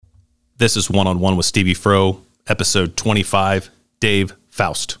This is One on One with Stevie Fro, episode 25, Dave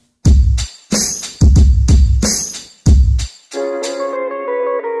Faust.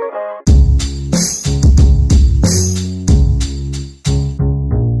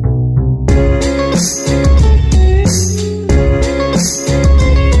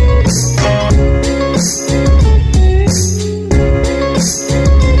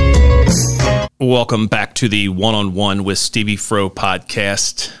 Welcome back to the One on One with Stevie Fro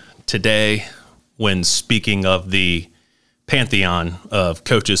podcast. Today, when speaking of the pantheon of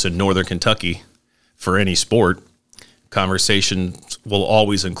coaches in Northern Kentucky for any sport, conversations will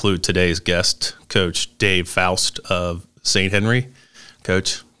always include today's guest, Coach Dave Faust of St. Henry.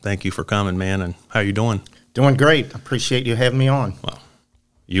 Coach, thank you for coming, man, and how you doing? Doing great. Appreciate you having me on. Well,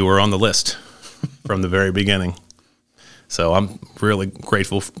 you were on the list from the very beginning. So I'm really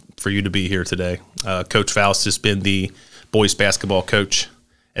grateful for you to be here today. Coach Faust has been the boys basketball coach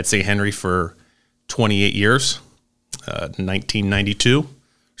at St. Henry for 28 years, 1992.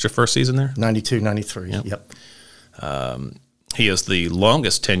 Was your first season there? 92, 93, yep. He is the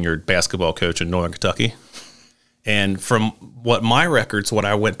longest tenured basketball coach in Northern Kentucky. And from what my records, what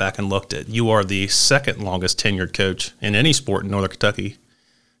I went back and looked at, you are the second longest tenured coach in any sport in Northern Kentucky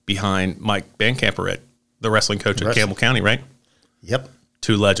behind Mike Bancamper, the wrestling coach at Campbell County, right? Yep.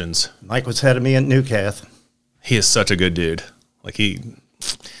 Two legends. Mike was ahead of me at Newport. He is such a good dude.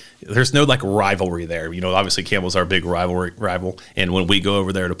 There's no rivalry there. You know, obviously Campbell's our big rival. And when we go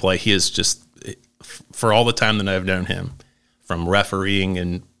over there to play, he is just, for all the time that I've known him, from refereeing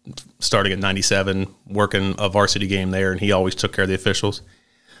and starting at 97, working a varsity game there, and he always took care of the officials.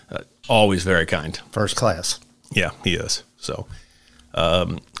 Always very kind. First class. Yeah, he is. So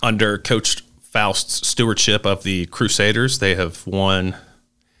under Coach Faust's stewardship of the Crusaders, they have won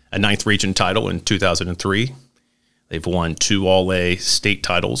a 9th region title in 2003. They've won 2 All-A state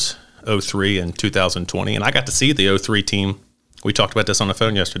titles, 03 and 2020. And I got to see the 03 team. We talked about this on the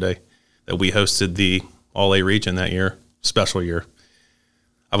phone yesterday, that we hosted the All-A region that year, special year.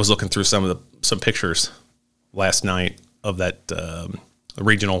 I was looking through some pictures last night of that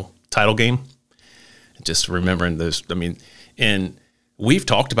regional title game, just remembering those. I mean, and we've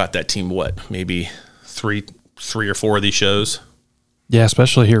talked about that team, maybe three or four of these shows? Yeah,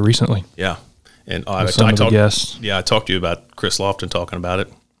 especially here recently. Yeah. And I talked to you about Chris Lofton talking about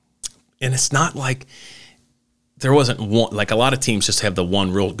it. And it's not like there wasn't one, a lot of teams just have the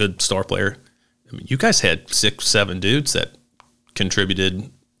one real good star player. I mean, you guys had 6, 7 dudes that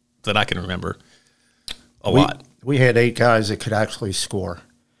contributed that I can remember a lot. We had 8 guys that could actually score.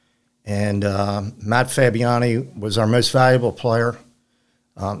 And Matt Fabiani was our most valuable player.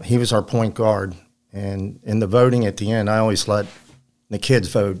 He was our point guard. And in the voting at the end, I always let the kids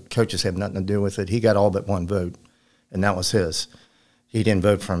vote. Coaches have nothing to do with it. He got all but one vote, and that was his. He didn't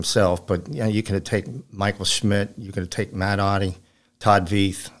vote for himself, but you could have taken Michael Schmidt, you could have taken Matt Otte, Todd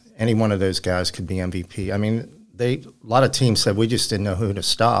Veith. Any one of those guys could be MVP. I mean, a lot of teams said we just didn't know who to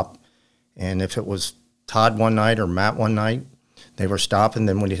stop. And if it was Todd one night or Matt one night, they were stopping.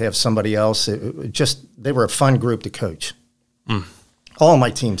 Then when you have somebody else, they were a fun group to coach. Mm. All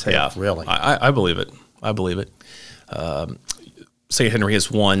my teams have, really. I believe it. St. Henry has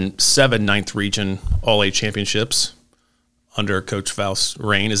won 7 9th region All-A championships under Coach Faust's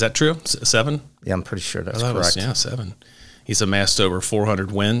reign. Is that true? 7? Yeah, I'm pretty sure that's correct. 7. He's amassed over 400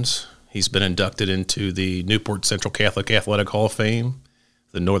 wins. He's been inducted into the Newport Central Catholic Athletic Hall of Fame,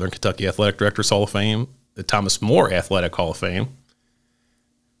 the Northern Kentucky Athletic Directors Hall of Fame, the Thomas More Athletic Hall of Fame.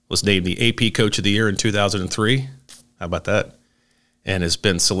 Was named the AP Coach of the Year in 2003. How about that? And has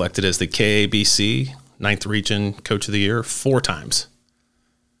been selected as the KABC 9th Region Coach of the Year 4 times.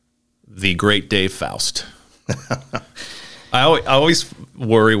 The great Dave Faust. I always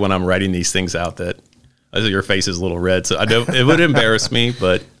worry when I'm writing these things out that your face is a little red, so I know it would embarrass me,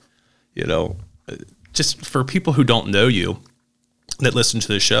 but, just for people who don't know you that listen to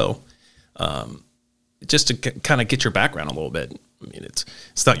the show, just to kind of get your background a little bit. I mean,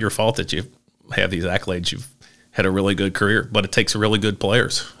 it's not your fault that you have these accolades. You've had a really good career, but it takes really good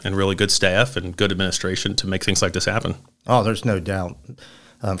players and really good staff and good administration to make things like this happen. Oh, there's no doubt.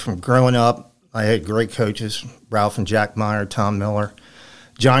 From growing up, I had great coaches, Ralph and Jack Meyer, Tom Miller,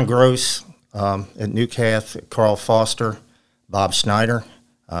 John Gross at Newport, Carl Foster, Bob Schneider,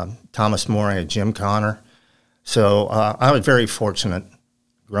 Thomas Moore, and Jim Connor. So I was very fortunate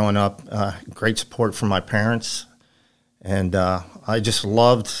growing up, great support from my parents, and I just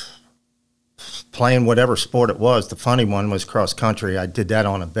loved playing whatever sport it was. The funny one was cross country. I did that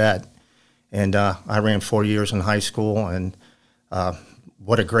on a bet, and I ran 4 years in high school, and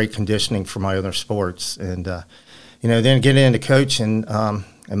what a great conditioning for my other sports. And then getting into coaching,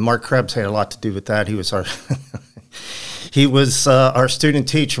 And Mark Krebs had a lot to do with that. He was our he was our student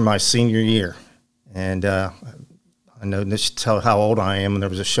teacher my senior year. And I know this should tell how old I am. And there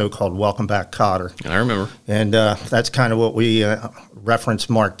was a show called Welcome Back, Kotter. I remember. And that's kind of what we reference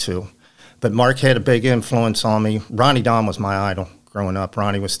Mark to. But Mark had a big influence on me. Ronnie Don was my idol growing up.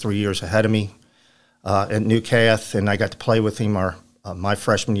 Ronnie was 3 years ahead of me at Newport, and I got to play with him my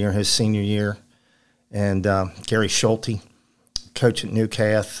freshman year, his senior year. And Gary Schulte, coach at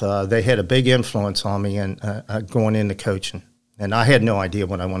Newport, they had a big influence on me and going into coaching. And I had no idea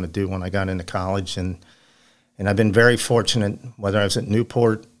what I wanted to do when I got into college. And I've been very fortunate, whether I was at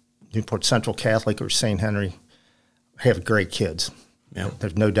Newport Central Catholic, or St. Henry, I have great kids. Yeah.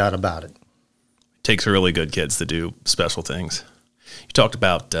 There's no doubt about it. Takes really good kids to do special things. You talked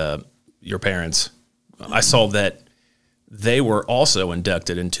about your parents. I saw that they were also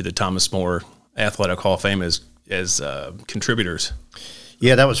inducted into the Thomas More Athletic Hall of Fame as contributors.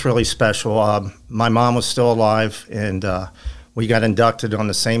 Yeah, that was really special. My mom was still alive, and we got inducted on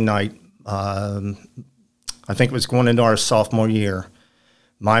the same night. I think it was going into our sophomore year.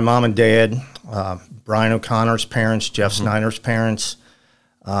 My mom and dad, Brian O'Connor's parents, Jeff Snyder's parents,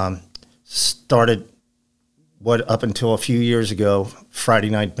 started what up until a few years ago, Friday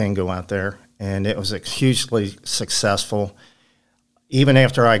night bingo out there, and it was hugely successful. Even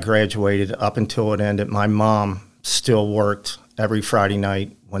after I graduated, up until it ended, my mom still worked every Friday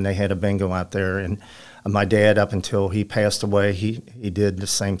night when they had a bingo out there, and my dad, up until he passed away, he did the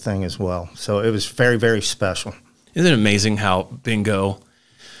same thing as well. So it was very, very special. Isn't it amazing how bingo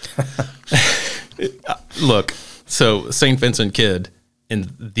look, so St. Vincent Kid,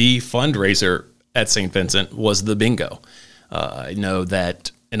 and the fundraiser at St. Vincent was the bingo. I know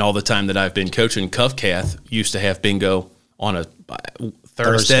that in all the time that I've been coaching, CovCath used to have bingo on a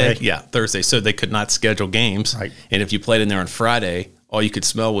Thursday. Yeah, Thursday. So they could not schedule games. Right. And if you played in there on Friday, all you could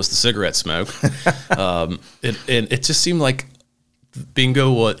smell was the cigarette smoke. It just seemed like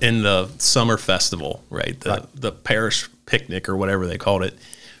bingo in the summer festival, right? The parish picnic or whatever they called it.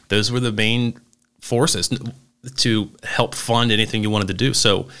 Those were the main forces to help fund anything you wanted to do.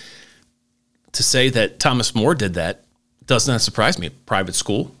 So to say that Thomas More did that does not surprise me. Private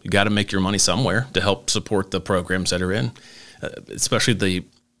school, you got to make your money somewhere to help support the programs that are in, especially the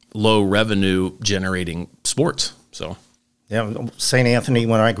low revenue generating sports. So, yeah, St. Anthony,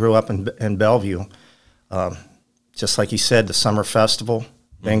 when I grew up in Bellevue, just like you said, the summer festival,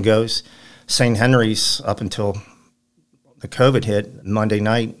 bingos. St. Henry's, up until the COVID hit, Monday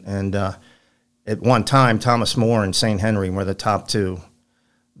night, and at one time, Thomas More and St. Henry were the top two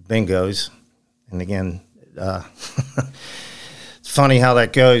bingos. And again, it's funny how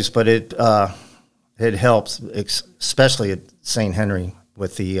that goes, but it helps, especially at St. Henry,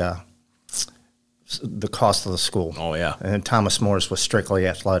 with the cost of the school. Oh, yeah. And Thomas Moore's was strictly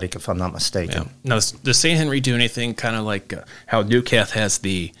athletic, if I'm not mistaken. Yeah. Now, does St. Henry do anything kind of like how Newcastle has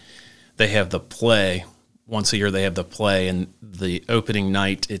they have the play? Once a year they have the play, and the opening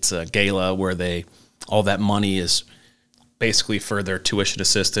night, it's a gala where all that money is basically for their tuition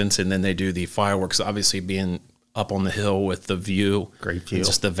assistance, and then they do the fireworks, obviously being up on the hill with the view. Great view.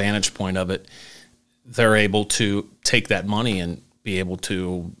 Just the vantage point of it. They're able to take that money and be able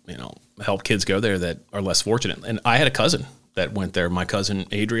to, help kids go there that are less fortunate. And I had a cousin that went there, my cousin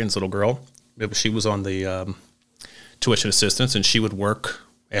Adrian's little girl. She was on the tuition assistance, and she would work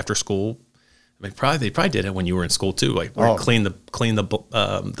after school. I mean, they probably did it when you were in school too, like clean the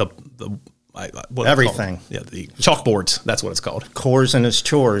everything. Yeah, the chalkboards. That's what it's called. Cores and his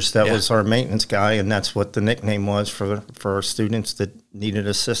chores. That was our maintenance guy, and that's what the nickname was for our students that needed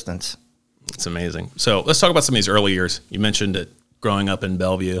assistance. It's amazing. So let's talk about some of these early years. You mentioned it growing up in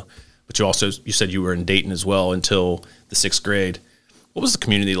Bellevue, but you said you were in Dayton as well until the 6th grade. What was the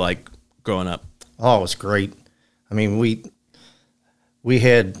community like growing up? Oh, it was great. I mean, we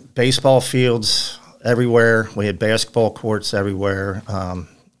had baseball fields everywhere. We had basketball courts everywhere. I'm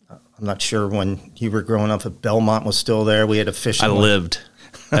not sure when you were growing up if Belmont was still there. We had a fishing lake. Lived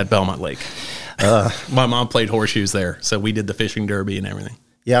at Belmont Lake. My mom played horseshoes there, so we did the fishing derby and everything.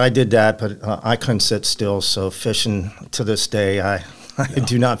 Yeah, I did that, but I couldn't sit still. So fishing, to this day, I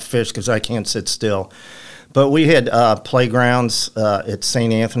do not fish because I can't sit still. But we had playgrounds at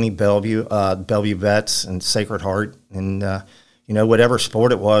St. Anthony, Bellevue, Bellevue Vets, and Sacred Heart. And, whatever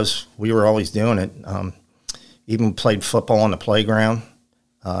sport it was, we were always doing it. Even played football on the playground.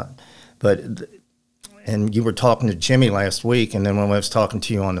 And you were talking to Jimmy last week, and then when I was talking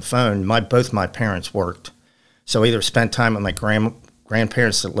to you on the phone, both my parents worked. So either spent time with my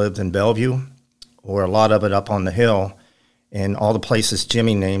grandparents that lived in Bellevue, or a lot of it up on the hill, and all the places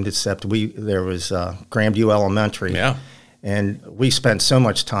Jimmy named, except there was Grandview Elementary. Yeah. And we spent so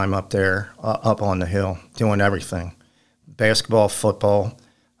much time up there, up on the hill, doing everything. Basketball, football,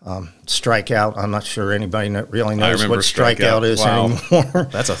 strikeout. I'm not sure anybody really knows what strikeout is anymore.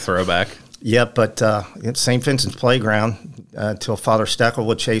 That's a throwback. Yep, but at St. Vincent's Playground, until Father Steckel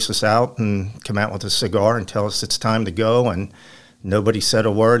would chase us out and come out with a cigar and tell us it's time to go, and nobody said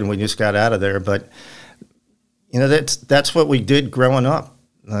a word, and we just got out of there. But, that's what we did growing up.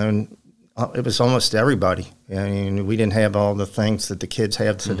 And it was almost everybody. I mean, we didn't have all the things that the kids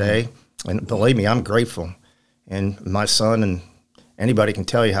have today. Mm-hmm. And believe me, I'm grateful. And my son and anybody can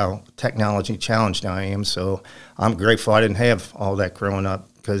tell you how technology challenged I am. So I'm grateful I didn't have all that growing up,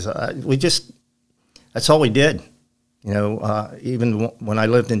 because that's all we did. Even when I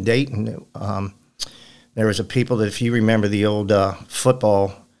lived in Dayton, there was a people that, if you remember the old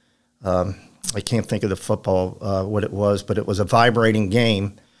football, I can't think of the football, what it was, but it was a vibrating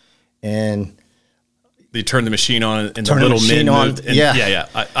game. And you turn the machine on and the little mid moved. Yeah.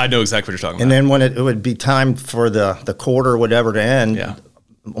 I know exactly what you're talking about. And then when it would be time for the quarter or whatever to end,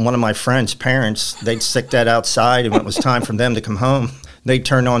 one of my friends' parents, they'd stick that outside, and when it was time for them to come home, they'd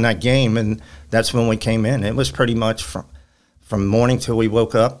turn on that game, and that's when we came in. It was pretty much from morning till we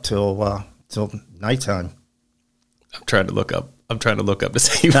woke up till nighttime. I'm trying to look up to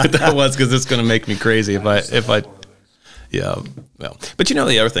see what that was, because it's going to make me crazy if I. Yeah, well, but the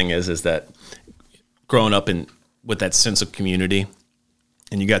other thing is that growing up with that sense of community,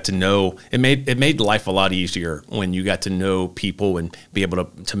 and you got to know, it made life a lot easier when you got to know people and be able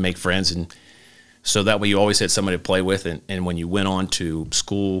to make friends, and so that way you always had somebody to play with, and when you went on to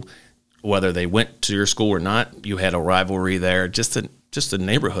school, whether they went to your school or not, you had a rivalry there, just a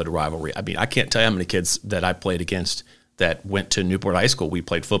neighborhood rivalry. I mean, I can't tell you how many kids that I played against that went to Newport High School. We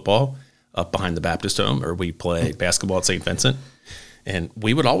played football up behind the Baptist Home, or we played basketball at St. Vincent, and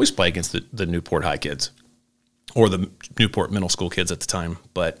we would always play against the Newport High kids or the Newport Middle School kids at the time.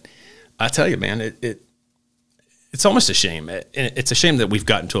 But I tell you, man, it's almost a shame. It's a shame that we've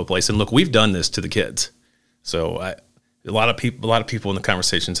gotten to a place, and look, we've done this to the kids. So a lot of people in the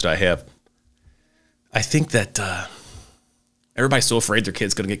conversations that I have, I think that everybody's so afraid their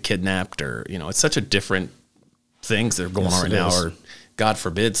kid's going to get kidnapped, or it's such a different things that are going on right now, or God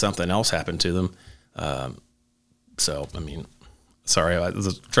forbid something else happened to them. So, I mean, sorry, I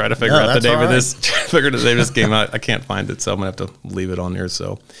was trying to figure out the name of this. Figured the name of this game out. I can't find it, so I'm gonna have to leave it on there.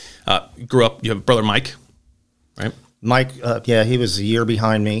 So, grew up. You have a brother, Mike, right? Mike, he was a year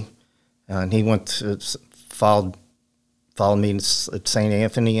behind me, and he followed me at St.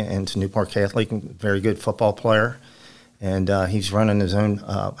 Anthony and to Newport Catholic. Very good football player, and he's running his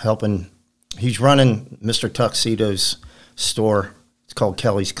own, He's running Mr. Tuxedo's store. It's called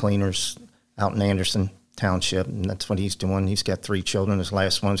Kelly's Cleaners out in Anderson Township, and that's what he's doing. He's got 3 children. His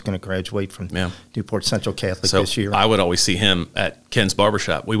last one's going to graduate from Newport Central Catholic this year. I would always see him at Ken's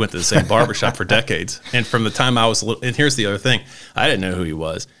barbershop. We went to the same barbershop for decades. And from the time I was little, and here's the other thing, I didn't know who he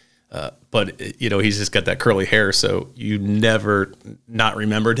was. But he's just got that curly hair, so you never not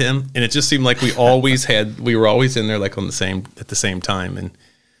remembered him. And it just seemed like we were always in there like at the same time. And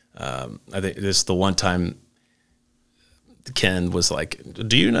I think this the one time Ken was like,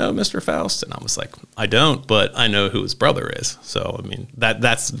 "Do you know Mr. Faust?" And I was like, "I don't, but I know who his brother is." So I mean,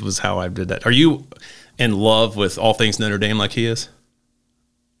 that was how I did that. Are you in love with all things Notre Dame like he is?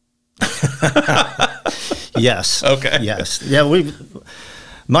 Yes. Okay. Yes. Yeah.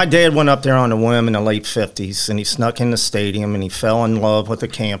 My dad went up there on a whim in the late 50s, and he snuck in the stadium, and he fell in love with the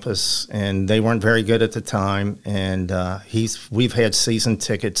campus, and they weren't very good at the time. And we've had season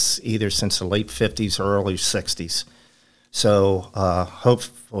tickets either since the late 50s or early 60s. So I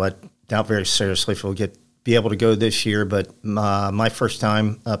doubt very seriously if we'll be able to go this year. But my first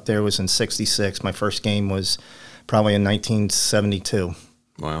time up there was in '66. My first game was probably in 1972.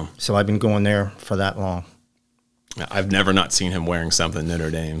 Wow. So I've been going there for that long. I've never not seen him wearing something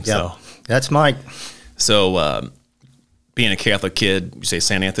Notre Dame. Yep. So that's Mike. So being a Catholic kid, you say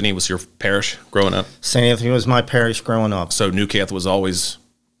St. Anthony was your parish growing up? St. Anthony was my parish growing up. So New Catholic was always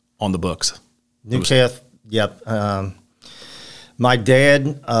on the books? New Catholic, yep. My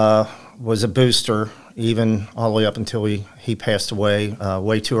dad was a booster even all the way up until he passed away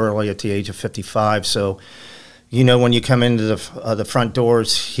way too early at the age of 55. So, when you come into the front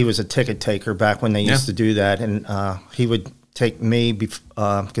doors, he was a ticket taker back when they used to do that. And he would take me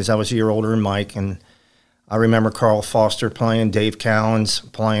because I was a year older than Mike. And I remember Carl Foster playing, Dave Cowens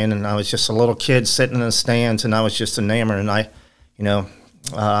playing, and I was just a little kid sitting in the stands, and I was just enamored. And I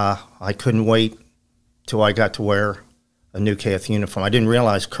couldn't wait till I got to wear a New Cath uniform. I didn't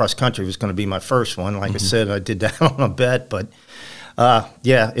realize cross country was going to be my first one. Like I said, I did that on a bet, but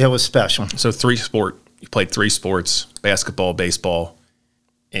it was special. So 3-sport you played 3 sports: basketball, baseball,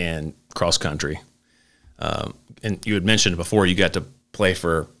 and cross country. And you had mentioned before you got to play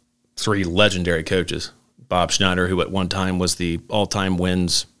for 3 legendary coaches: Bob Schneider, who at one time was the all-time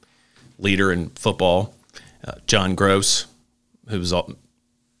wins leader in football; John Gross, who was all.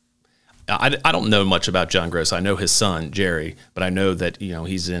 I don't know much about John Gross. I know his son Jerry, but I know that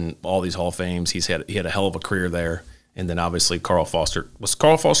he's in all these Hall of Fames. He had a hell of a career there, and then obviously Carl Foster. Was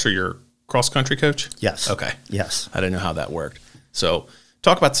Carl Foster your cross country coach? Yes. Okay. Yes. I didn't know how that worked. So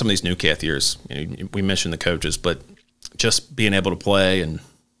talk about some of these Newcath years. We mentioned the coaches, but just being able to play and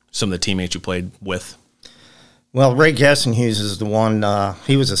some of the teammates you played with. Well, Ray Gessenhughes is the one.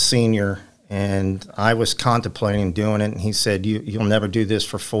 He was a senior. And I was contemplating doing it, and he said, "You'll never do this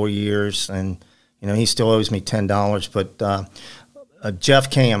for 4 years." And he still owes me $10. But Jeff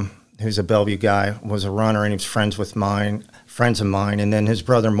Cam, who's a Bellevue guy, was a runner, and he was friends of mine. And then his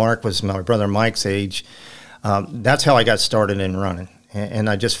brother Mark was my brother Mike's age. That's how I got started in running, and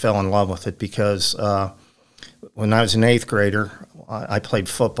I just fell in love with it because when I was an 8th grader, I played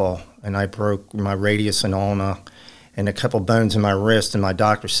football, and I broke my radius and ulna and a couple bones in my wrist, and my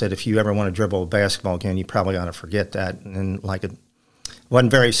doctor said, if you ever want to dribble a basketball again, you probably ought to forget that. And it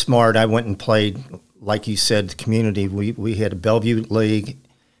wasn't very smart. I went and played, like you said, the community. We had a Bellevue League,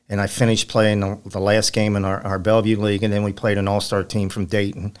 and I finished playing the last game in our Bellevue League, and then we played an all-star team from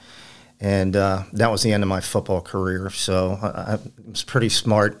Dayton. And that was the end of my football career. So I was pretty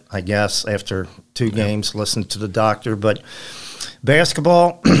smart, I guess, after 2 games, listened to the doctor. But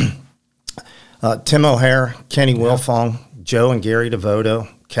basketball... Tim O'Hare, Kenny Wilfong, Joe and Gary DeVoto,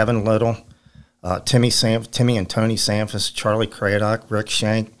 Kevin Little, Timmy and Tony Samphis, Charlie Craddock, Rick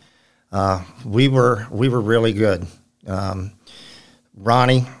Shank. We were really good.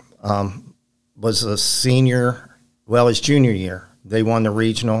 Ronnie was a senior, his junior year. They won the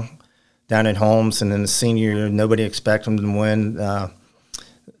regional down at Holmes, and then the senior year, nobody expected them to win.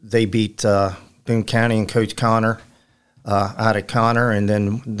 They beat Boone County and Coach Connor. Out at Connor, and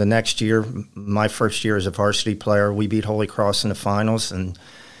then the next year, my first year as a varsity player, we beat Holy Cross in the finals. And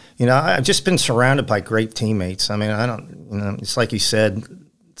I've just been surrounded by great teammates. I mean, I don't, it's like you said,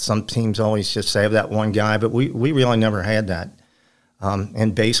 some teams always just have that one guy, but we really never had that.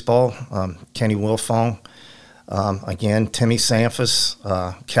 In baseball, Kenny Wilfong, again, Timmy Samphis,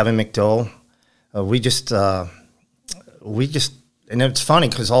 Kevin McDowell, we just, and it's funny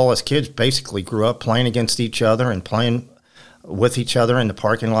because all us kids basically grew up playing against each other and playing with each other in the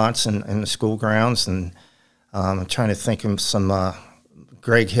parking lots and in the school grounds. And I'm trying to think of some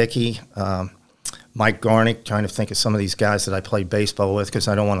Greg Hickey, Mike Garnick, trying to think of some of these guys that I played baseball with because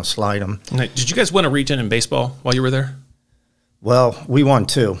I don't want to slide them. Did you guys win a region in baseball while you were there? Well, we won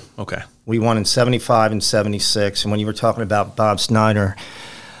 2. Okay. We won in 75 and 76. And when you were talking about Bob Snyder,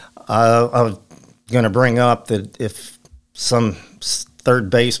 I was going to bring up that if some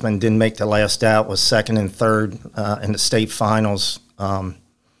third baseman didn't make the last out, was second and third in the state finals.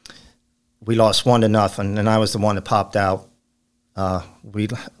 We lost 1-0, and I was the one that popped out. We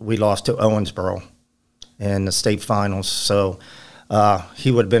lost to Owensboro in the state finals, so he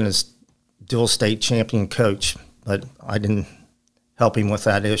would have been his dual state champion coach, but I didn't help him with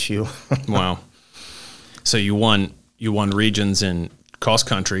that issue. Wow! So you won regions in cross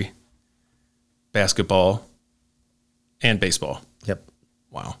country, basketball, and baseball. Yep.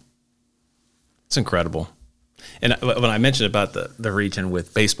 Wow. It's incredible. And when I mentioned about the region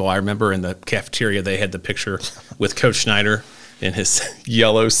with baseball, I remember in the cafeteria they had the picture with Coach Schneider in his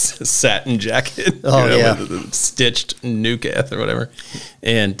yellow satin jacket, with stitched Newcath or whatever.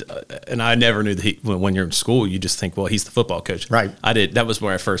 And I never knew that when you're in school, you just think, well, he's the football coach. Right. That was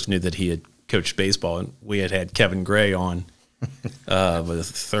where I first knew that he had coached baseball. And we had Kevin Gray on with the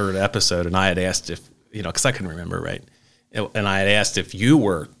 3rd episode, and I had asked if, because I couldn't remember, right? And I had asked if you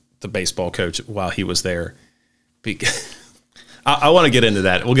were the baseball coach while he was there. I want to get into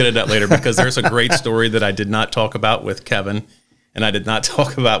that. We'll get into that later because there's a great story that I did not talk about with Kevin, and I did not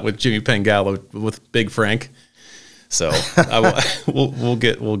talk about with Jimmy Pengallo with Big Frank. So we'll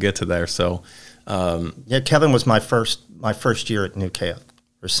get to there. So Kevin was my first year at Newcath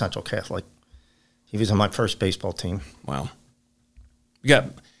or Central Catholic. He was on my first baseball team. Wow.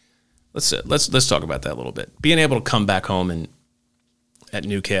 Let's talk about that a little bit. Being able to come back home at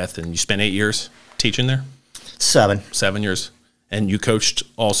Newcath, and you spent 8 years teaching there? 7. 7 years. And you coached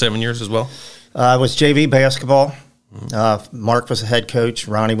all 7 years as well? I was JV basketball. Mark was the head coach.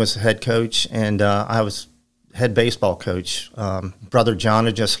 Ronnie was the head coach. And I was head baseball coach. Brother John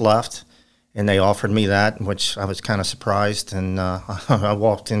had just left, and they offered me that, which I was kind of surprised. And I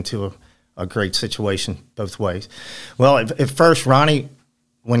walked into a great situation both ways. Well, at first, Ronnie,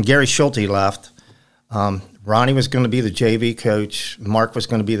 when Gary Schulte left, Ronnie was going to be the JV coach, Mark was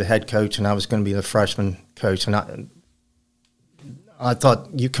going to be the head coach, and I was going to be the freshman coach. And I thought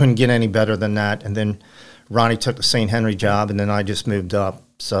you couldn't get any better than that. And then Ronnie took the St. Henry job, and then I just moved up.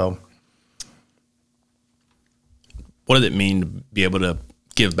 So, what did it mean to be able to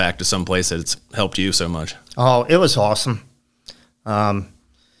give back to some place that's helped you so much? Oh, it was awesome.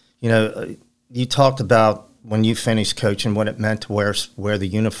 You talked about when you finished coaching what it meant to wear the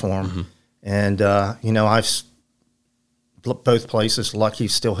uniform. Mm-hmm. And, I've both places lucky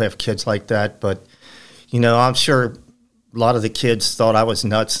still have kids like that. But, I'm sure a lot of the kids thought I was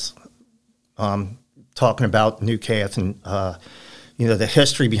nuts talking about Newcath and, the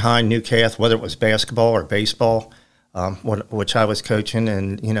history behind Newcath, whether it was basketball or baseball, which I was coaching.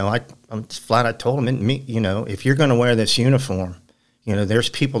 And, I'm flat out told them, if you're going to wear this uniform, there's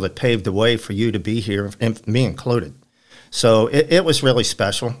people that paved the way for you to be here, and me included. So it was really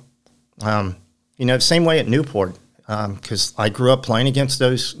special. The same way at Newport, because I grew up playing against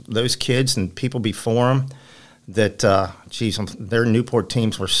those kids and people before them that, their Newport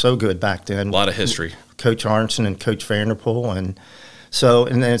teams were so good back then. A lot of history. Coach Arnson and Coach Vanderpool. And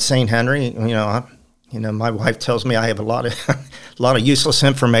then at St. Henry, my wife tells me I have a lot of useless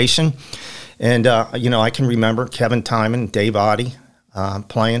information. And, I can remember Kevin Timon, Dave Oddie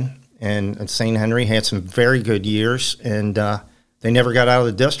playing, and St. Henry had some very good years, and they never got out of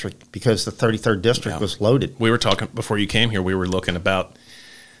the district because the 33rd district was loaded. We were talking before you came here. We were looking about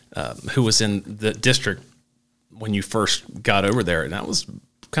who was in the district when you first got over there, and that was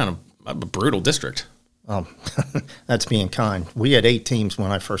kind of a brutal district. That's being kind. We had 8 teams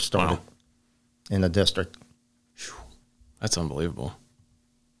when I first started in the district. That's unbelievable.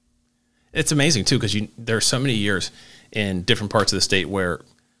 It's amazing, too, because there are so many years in different parts of the state where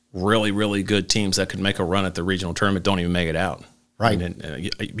really, really good teams that could make a run at the regional tournament don't even make it out. Right.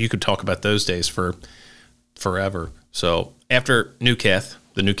 And you could talk about those days for forever. So after Newcath,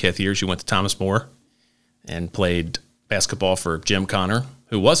 the Newcath years, you went to Thomas More and played basketball for Jim Connor,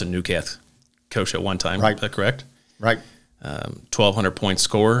 who was a Newcath coach at one time. Right. Is that correct? Right. 1,200 point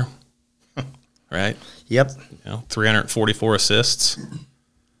scorer, right? Yep. 344 assists.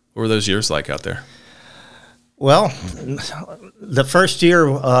 What were those years like out there? Well, the first year,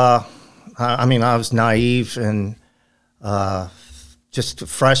 I was naive and just a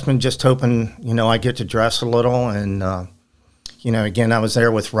freshman, just hoping, I get to dress a little. And, again, I was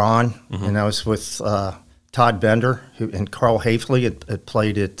there with Ron, mm-hmm. and I was with Todd Bender and Carl Hafley had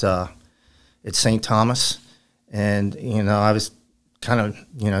played at St. Thomas. And, I was kind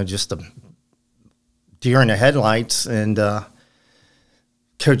of, just a deer in the headlights. And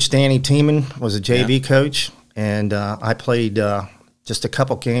Coach Danny Tiemann was a JV coach. And I played just a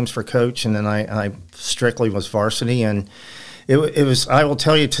couple games for Coach, and then I strictly was varsity. And it was, I will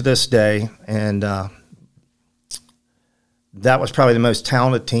tell you to this day, and that was probably the most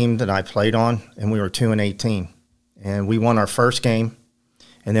talented team that I played on, and we were 2-18. And we won our first game,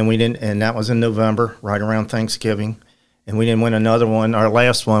 and then we didn't, and that was in November, right around Thanksgiving. And we didn't win another one. Our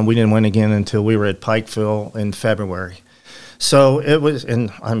last one, we didn't win again until we were at Pikeville in February. So it was, and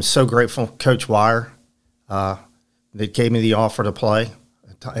I'm so grateful, Coach Wire, that gave me the offer to play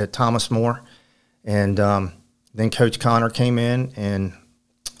at Thomas More. And then Coach Connor came in, and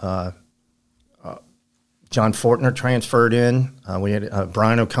John Fortner transferred in. We had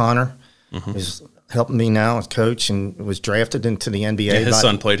Brian O'Connor, mm-hmm. who's helping me now as coach, and was drafted into the NBA. Yeah, his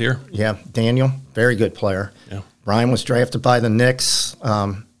son played here. Yeah, Daniel, very good player. Yeah. Brian was drafted by the Knicks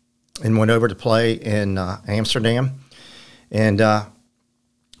and went over to play in Amsterdam. And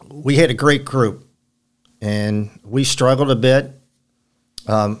we had a great group. And we struggled a bit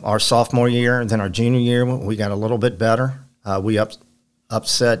our sophomore year. Then our junior year, we got a little bit better. We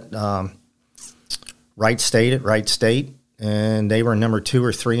upset Wright State at Wright State, and they were number 2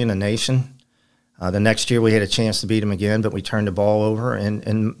 or 3 in the nation. The next year, we had a chance to beat them again, but we turned the ball over.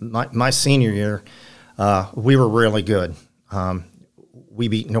 And my senior year, we were really good. We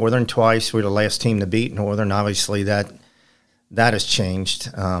beat Northern twice. We were the last team to beat Northern. Obviously, that has changed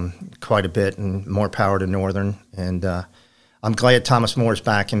quite a bit, and more power to Northern. And I'm glad Thomas Moore's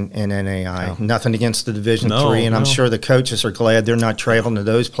back in NAI. Oh. Nothing against the Division III, and I'm sure the coaches are glad they're not traveling to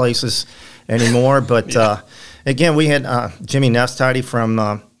those places anymore. But, again, we had Jimmy Nestidy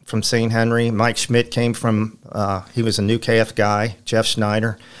from St. Henry. Mike Schmidt came from he was a Newcath guy, Jeff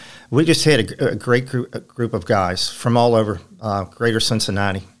Schneider. We just had a great group of guys from all over greater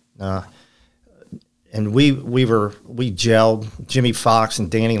Cincinnati. And we gelled. Jimmy Fox and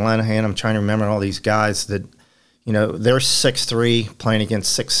Danny Lenahan. I'm trying to remember all these guys that, they're 6'3", playing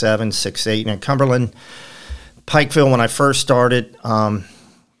against 6'7", 6'8". And Cumberland, Pikeville, when I first started,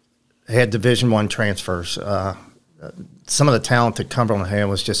 had Division I transfers. Some of the talent that Cumberland had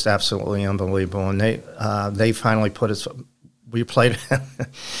was just absolutely unbelievable, and they finally put us. We played.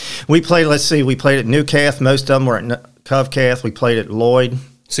 Let's see. We played at Newcath. Most of them were at Covcath. We played at Lloyd.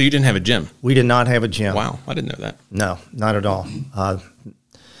 So you didn't have a gym? We did not have a gym. Wow, I didn't know that. No, not at all.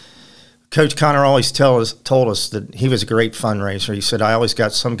 Coach Connor always told us that he was a great fundraiser. He said, I always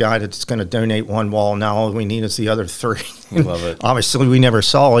got some guy that's going to donate one wall. Now all we need is the other three. Love it. Obviously, we never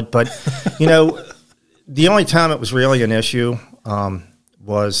saw it. But, the only time it was really an issue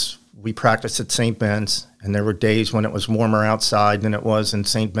was we practiced at St. Ben's, and there were days when it was warmer outside than it was in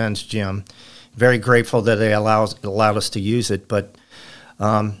St. Ben's gym. Very grateful that they allowed us to use it. But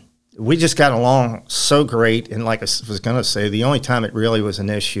we just got along so great. And like I was going to say, the only time it really was an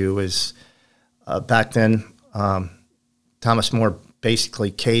issue is back then, Thomas More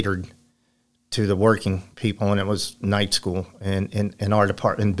basically catered to the working people, and it was night school in our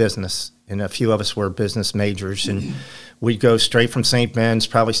department, in business. And a few of us were business majors, and we'd go straight from St. Ben's,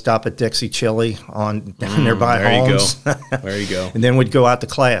 probably stop at Dixie Chili on nearby homes. There you go. And then we'd go out to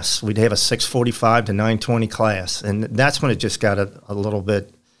class. We'd have a 6:45 to 9:20 class, and that's when it just got a little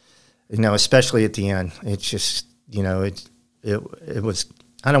bit, especially at the end. It's just, it was.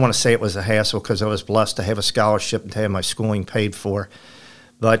 I don't want to say it was a hassle because I was blessed to have a scholarship and to have my schooling paid for,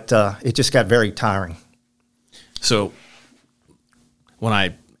 but it just got very tiring. So when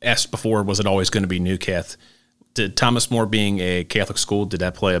I asked before, was it always going to be Newcath? Did Thomas More being a Catholic school, did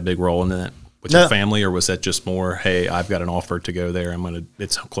that play a big role in that with your family, or was that just more, hey, I've got an offer to go there,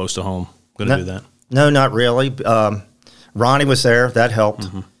 it's close to home, I'm going to do that? No, not really. Ronnie was there, that helped.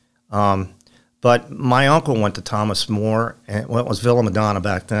 Mm-hmm. But my uncle went to Thomas More, and it was Villa Madonna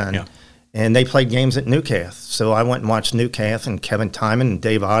back then, and they played games at Newcath. So I went and watched Newcath, and Kevin Timon and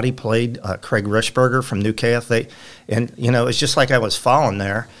Dave Oddie played, Craig Rishberger from Newcath. It's just like I was following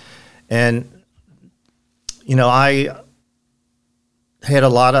there. And, I had a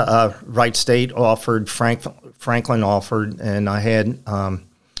lot of Wright State offered, Franklin offered, and I had a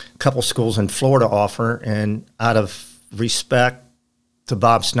couple schools in Florida offer. And out of respect to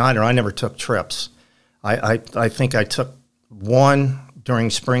Bob Snyder, I never took trips. I think I took one during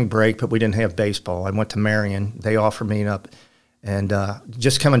spring break, but we didn't have baseball. I went to Marion. They offered me up. And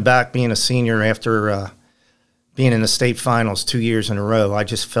just coming back, being a senior after being in the state finals 2 years in a row, I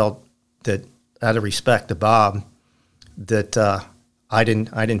just felt that out of respect to Bob, that I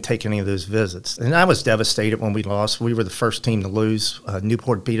didn't take any of those visits. And I was devastated when we lost. We were the first team to lose.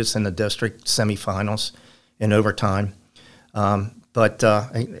 Newport beat us in the district semifinals in overtime. But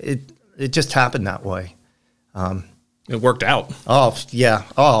it just happened that way. It worked out. Oh, yeah.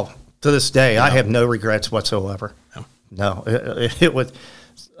 Oh, to this day, I have no regrets whatsoever. No, it was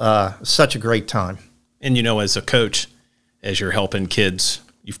such a great time. And, as a coach, as you're helping kids,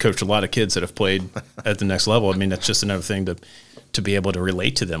 you've coached a lot of kids that have played at the next level. That's just another thing to be able to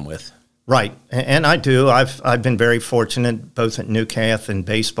relate to them with. Right. And I do. I've been very fortunate both at Newcath and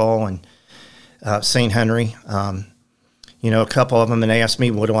baseball and St. Henry. A couple of them had asked me,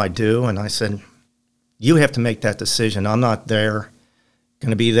 what do I do? And I said, you have to make that decision. I'm not going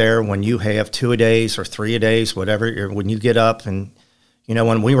to be there when you have 2 a days or 3 a days, whatever. When you get up and,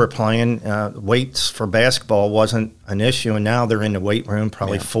 when we were playing, weights for basketball wasn't an issue, and now they're in the weight room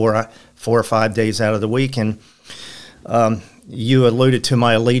probably 4 or 5 days out of the week. And you alluded to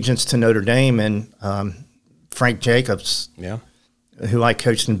my allegiance to Notre Dame, and Frank Jacobs, who I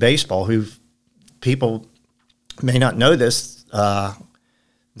coached in baseball, who people may not know this,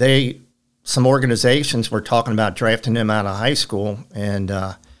 some organizations were talking about drafting him out of high school, and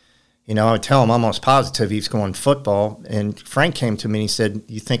I would tell him I'm almost positive he's going football. And Frank came to me and he said,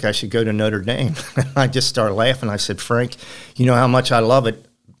 "You think I should go to Notre Dame?" I just started laughing. I said, "Frank, you know how much I love it,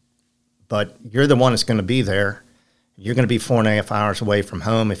 but you're the one that's going to be there. You're going to be 4.5 hours away from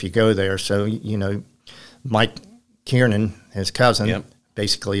home if you go there." So Mike Kiernan, his cousin,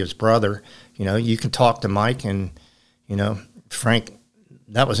 basically his brother. You can talk to Mike, and Frank.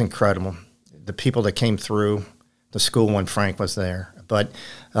 That was incredible. The people that came through the school when Frank was there. But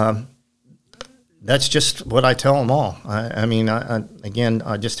that's just what I tell them all. I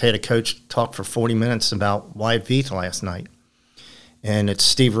just had a coach talk for 40 minutes about Wyatt Veith last night. And it's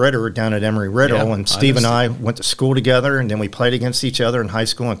Steve Ritter down at Emory-Riddle. And Steve and I went to school together, and then we played against each other in high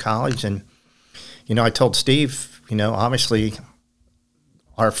school and college. And, I told Steve, obviously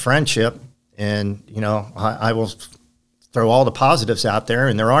our friendship, and, I will throw all the positives out there,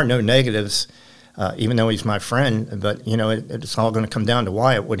 and there are no negatives, even though he's my friend. But, it's all going to come down to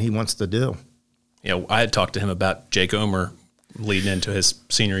Wyatt, what he wants to do. I had talked to him about Jake Omer leading into his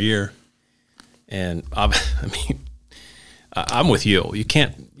senior year. And, I'm with you. You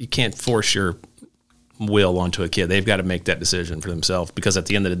can't force your will onto a kid. They've got to make that decision for themselves, because at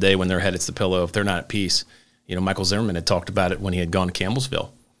the end of the day, when their head hits the pillow, if they're not at peace, Michael Zimmerman had talked about it when he had gone to Campbellsville.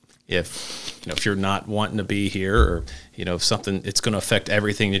 If you're not wanting to be here, or if something, it's going to affect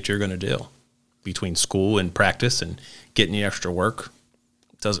everything that you're going to do between school and practice and getting the extra work.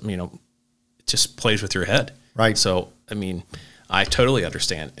 It doesn't, it just plays with your head. Right. So, I totally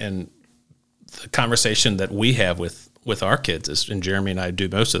understand. And the conversation that we have with our kids is, and Jeremy and I do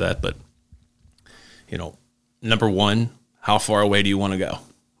most of that, but number one, how far away do you want to go?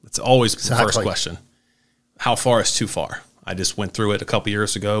 It's always the first question. How far is too far? I just went through it a couple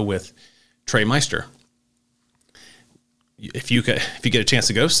years ago with Trey Meister. If you get a chance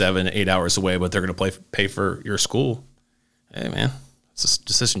to go 7-8 hours away, but they're going to pay for your school, hey man, it's a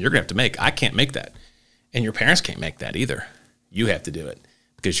decision you're going to have to make. I can't make that, and your parents can't make that either. You have to do it,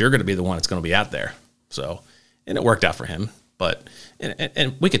 because you're going to be the one that's going to be out there. So, and it worked out for him. But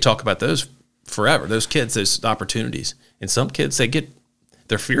and we could talk about those forever. Those kids, those opportunities, and some kids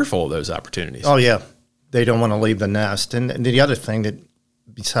they're fearful of those opportunities. Oh yeah. They don't want to leave the nest. And the other thing that,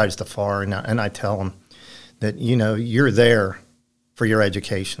 besides the FAR, and I tell them that, you're there for your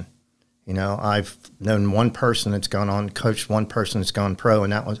education. I've known one person that's gone on, coached one person that's gone pro,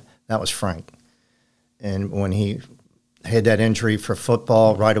 and that was Frank. And when he had that injury for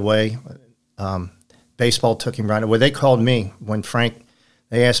football right away, baseball took him right away. They called me when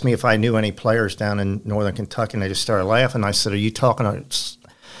they asked me if I knew any players down in Northern Kentucky, and they just started laughing. I said, are you talking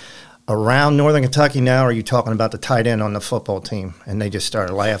around Northern Kentucky now, or are you talking about the tight end on the football team? And they just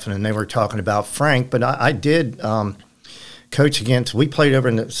started laughing, and they were talking about Frank. But I did coach against, we played over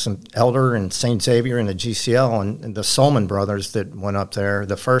in some Elder and St. Xavier in the GCL, and the Solman brothers that went up there.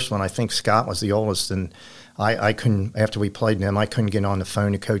 The first one, I think Scott was the oldest, and I couldn't, after we played them, I couldn't get on the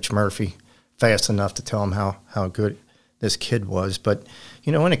phone to Coach Murphy fast enough to tell him how good this kid was. But,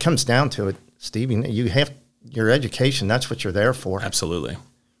 when it comes down to it, Steve, you have your education. That's what you're there for. Absolutely.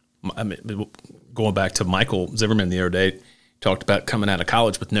 Going back to Michael Zimmerman the other day, talked about coming out of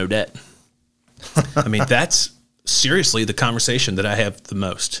college with no debt. That's seriously the conversation that I have the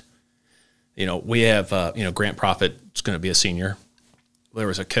most. We have, Grant Profit is going to be a senior. There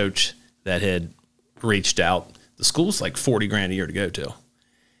was a coach that had reached out. The school's like $40,000 a year to go to.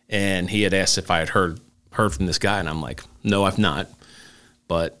 And he had asked if I had heard from this guy. And I'm like, no, I've not.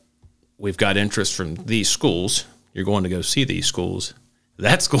 But we've got interest from these schools. You're going to go see these schools.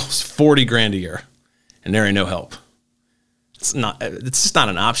 That school's $40,000 a year, and there ain't no help. It's just not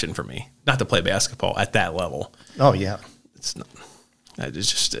an option for me not to play basketball at that level. Oh yeah, it's not. It's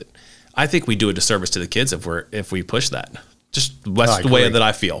just it. I think we do a disservice to the kids if we push that. Just that's the way that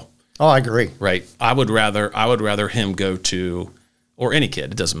I feel. Oh, I agree. Right. I would rather him go to, or any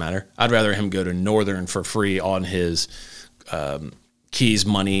kid, it doesn't matter. I'd rather him go to Northern for free on his keys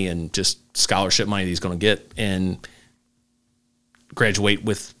money and just scholarship money that he's going to get, and graduate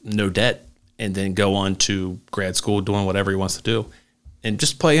with no debt, and then go on to grad school doing whatever he wants to do, and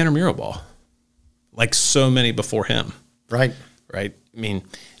just play intramural ball like so many before him. Right. It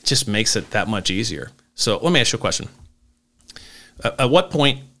just makes it that much easier. So let me ask you a question. At what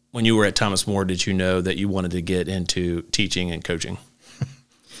point when you were at Thomas More did you know that you wanted to get into teaching and coaching?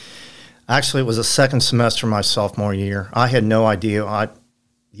 Actually, it was the second semester of my sophomore year. I had no idea.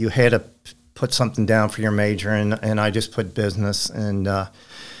 You had to put something down for your major, and I just put business. And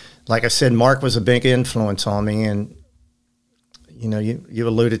like I said, Mark was a big influence on me. And, you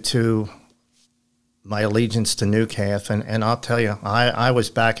alluded to my allegiance to Newcath. And I'll tell you, I was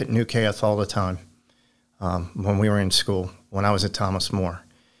back at Newcath all the time when we were in school, when I was at Thomas More.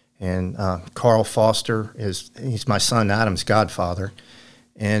 And Carl Foster, he's my son Adam's godfather.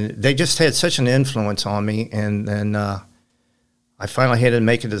 And they just had such an influence on me. And then I finally had to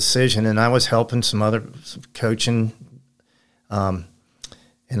make a decision, and I was helping some coaching. And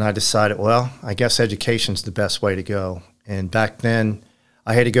I decided, well, I guess education's the best way to go. And back then,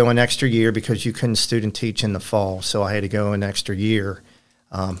 I had to go an extra year because you couldn't student teach in the fall. So I had to go an extra year,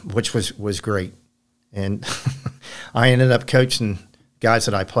 which was great. And I ended up coaching guys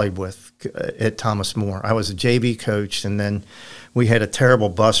that I played with at Thomas More. I was a JV coach, and then we had a terrible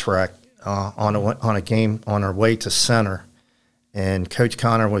bus wreck on a game on our way to center, and Coach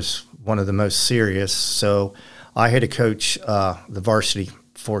Connor was one of the most serious. So I had to coach the varsity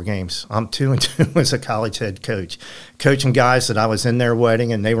 4 games. I'm 2-2 as a college head coach, coaching guys that I was in their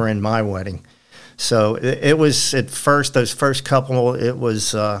wedding and they were in my wedding. So it was at first, those first couple, it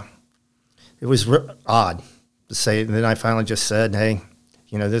was odd to say. And then I finally just said, hey,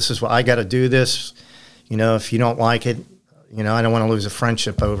 this is what I got to do this. If you don't like it, I don't want to lose a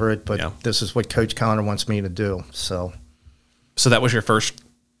friendship over it, but This is what Coach Connor wants me to do. So So that was your first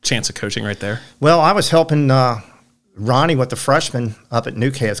chance of coaching right there? Well, I was helping Ronnie with the freshmen up at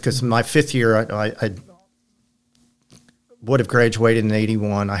Newport because my fifth year I would have graduated in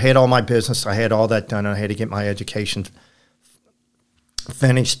 81. I had all my business. I had all that done. And I had to get my education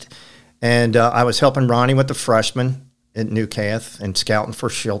finished. And I was helping Ronnie with the freshmen at Newport and scouting for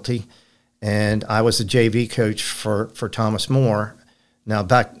Schulte. And I was the JV coach for Thomas More. Now,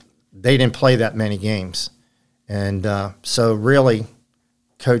 they didn't play that many games. And so really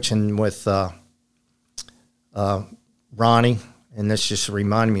coaching with Ronnie, and this just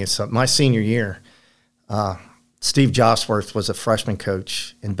reminded me of something. My senior year, Steve Josworth was a freshman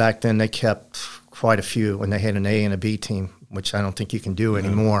coach, and back then they kept quite a few, and they had an A and a B team, which I don't think you can do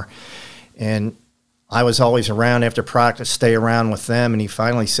anymore. And I was always around after practice, stay around with them, and he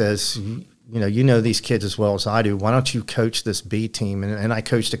finally says, you know these kids as well as I do. Why don't you coach this B team? And I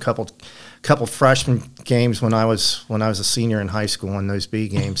coached a couple freshman games when I was a senior in high school in those B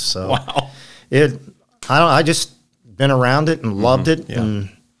games. So wow. I just been around it and loved it, and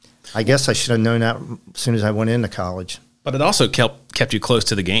I guess I should have known that as soon as I went into college. But it also kept you close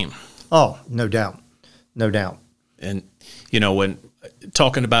to the game. Oh, no doubt. And when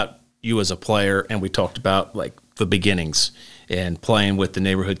talking about you as a player, and we talked about like the beginnings and playing with the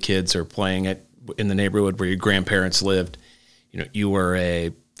neighborhood kids or playing in the neighborhood where your grandparents lived, you were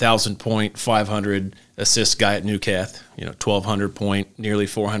a 1,000-point, 500 assist guy at Newport, 1,200-point, nearly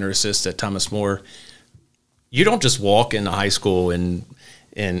 400 assists at Thomas More. You don't just walk into high school and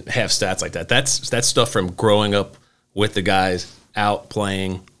have stats like that. That's stuff from growing up with the guys out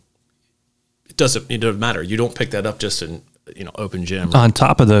playing. It doesn't matter. You don't pick that up just in open gym. On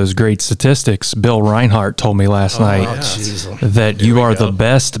top of those great statistics, Bill Reinhardt told me last night that you are the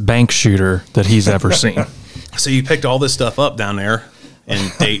best bank shooter that he's ever seen. So you picked all this stuff up down there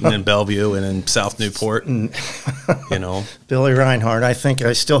in Dayton and Bellevue and in South Newport. Billy Reinhardt, I think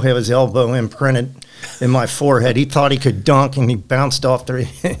I still have his elbow imprinted in my forehead. He thought he could dunk, and he bounced off the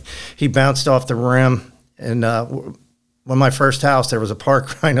rim. And when my first house, there was a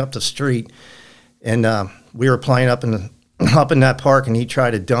park right up the street, and we were playing up in that park, and he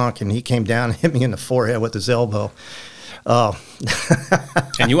tried to dunk, and he came down and hit me in the forehead with his elbow. Oh.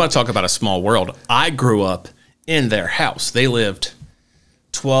 And you want to talk about a small world. I grew up in their house. They lived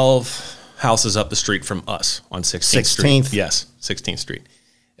 12 houses up the street from us on 16th Street. Yes, 16th Street,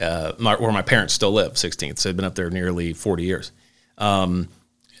 where my parents still live, 16th. So they've been up there nearly 40 years.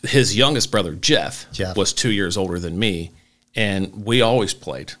 His youngest brother, Jeff, was 2 years older than me, and we always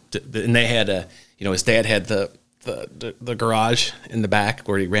played. And they had his dad had the garage in the back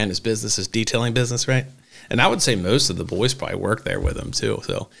where he ran his detailing business, right? And I would say most of the boys probably worked there with him too.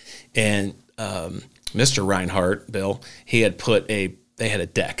 So, and Mr. Reinhardt, Bill, they had a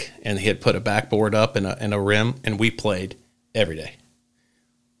deck, and he had put a backboard up and a rim, and we played every day.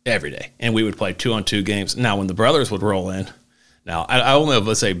 And we would play 2-on-2 games. Now, when the brothers would roll in, now I don't know if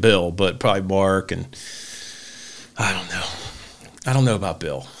let's say Bill, but probably Mark, and I don't know about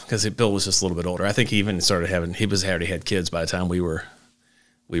Bill, because Bill was just a little bit older. I think he even already had kids by the time we were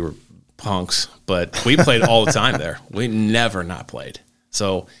punks, but we played all the time there. We never not played.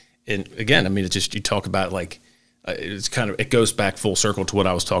 So, and again, I mean, it's just, you talk about like, it goes back full circle to what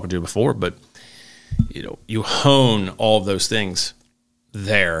I was talking to before, but you hone all of those things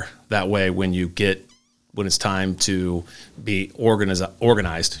there. That way, when it's time to be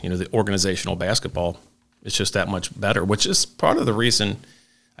organized, the organizational basketball, it's just that much better, which is part of the reason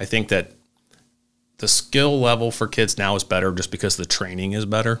I think that the skill level for kids now is better just because the training is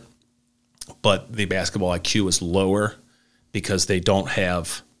better, but the basketball IQ is lower because they don't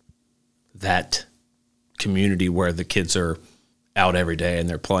have that community where the kids are out every day and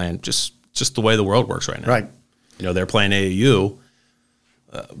they're playing just the way the world works right now. Right. They're playing AAU,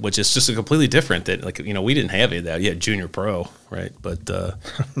 which is just a completely different that, we didn't have any of that. Yeah, junior pro, right? But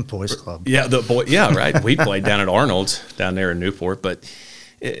boys club. Yeah, right. We played down at Arnold's down there in Newport, but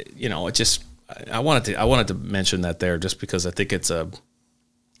I wanted to mention that there just because I think it's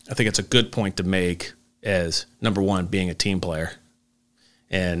a good point to make as number one, being a team player,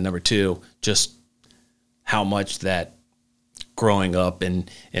 and number two, just how much that growing up and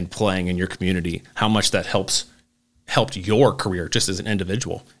playing in your community, how much that helped your career just as an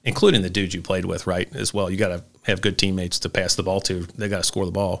individual, including the dudes you played with, right, as well. You got to have good teammates to pass the ball to. They got to score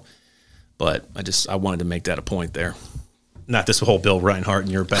the ball. But I wanted to make that a point there. Not this whole Bill Reinhardt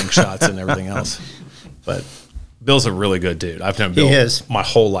and your bank shots and everything else. But Bill's a really good dude. I've known Bill my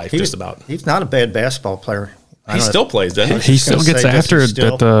whole life, just about. He's not a bad basketball player. He still plays, doesn't he? He still gets after it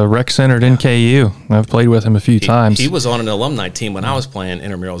at the rec center at NKU. I've played with him a few times. He was on an alumni team when I was playing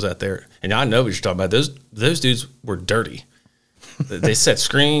intramurals out there. And I know what you're talking about. Those dudes were dirty. they set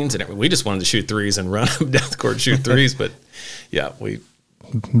screens, and we just wanted to shoot threes and run them down the court and shoot threes. But yeah,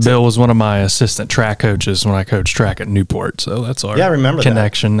 Bill was one of my assistant track coaches when I coached track at Newport, so that's our I remember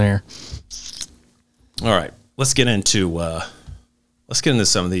connection there. All right, let's get into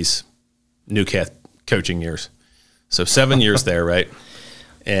some of these Newcat coaching years. So 7 years there, right?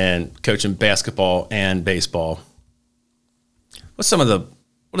 And coaching basketball and baseball. What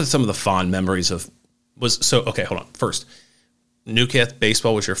are some of the fond memories of okay, hold on. First, Newcat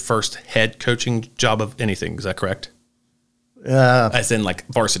baseball was your first head coaching job of anything, is that correct? As in like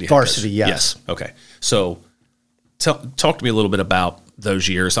varsity? Varsity, yes. Okay. So talk to me a little bit about those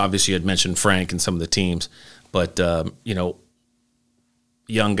years. Obviously, you had mentioned Frank and some of the teams, but,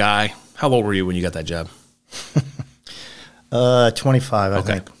 young guy, how old were you when you got that job? 25, I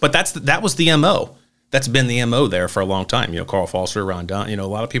think. But that was the MO. That's been the MO there for a long time. Carl Foster, Ron Don, a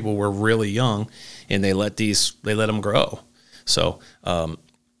lot of people were really young and they let them grow. So,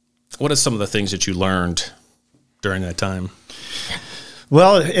 what are some of the things that you learned during that time?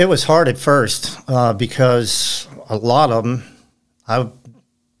 Well, it was hard at first because a lot of them, I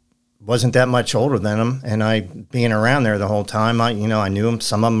wasn't that much older than them, and being around there the whole time, I knew them.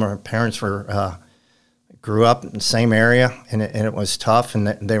 Some of them, our parents grew up in the same area, and it was tough, and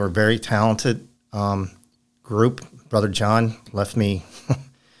they were very talented group. Brother John left me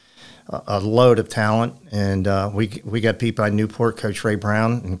a load of talent, and we got beat by Newport, Coach Ray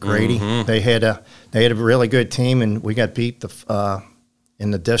Brown and Grady. Mm-hmm. They had a really good team, and we got beat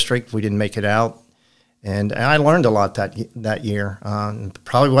in the district. We didn't make it out, and I learned a lot that year.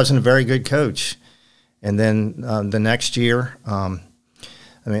 Probably wasn't a very good coach, and then the next year,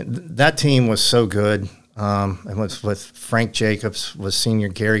 that team was so good. It was with Frank Jacobs, was senior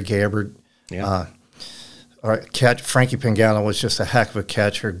Gary Gabbard. Yeah. Frankie Pangano was just a heck of a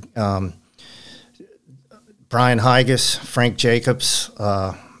catcher. Brian Higas, Frank Jacobs,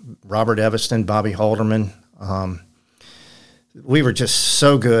 Robert Evanston, Bobby Holderman. We were just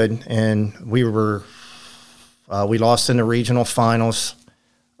so good, and we lost in the regional finals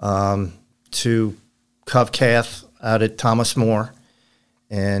to Covcath out at Thomas More,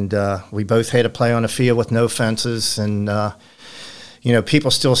 and we both had to play on a field with no fences, and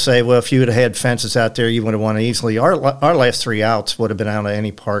people still say, well, if you would have had fences out there, you would have won easily. Our last 3 outs would have been out of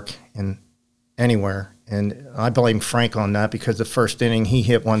any park in anywhere. And I blame Frank on that because the first inning he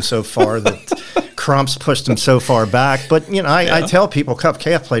hit one so far that Crumps pushed him so far back. But, I tell people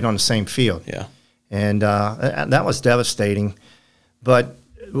Covcath played on the same field. Yeah. And that was devastating. But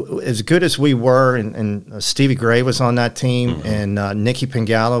as good as we were, and Stevie Gray was on that team, mm-hmm. and Nicky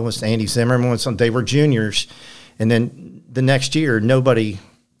Pangalo was, Andy Zimmerman was on, they were juniors. And then the next year, nobody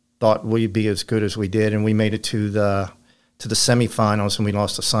thought we'd be as good as we did, and we made it to the semifinals, and we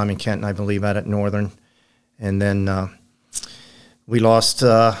lost to Simon Kenton, I believe, out at Northern. And then we lost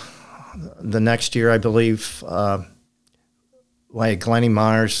the next year, I believe. We had Glennie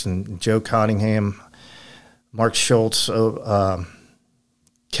Myers and Joe Cottingham, Mark Schultz,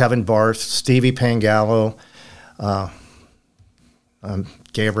 Kevin Barth, Stevie Pangalo,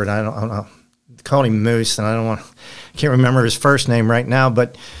 Gabbard. I don't know. Called him Moose, and I can't remember his first name right now,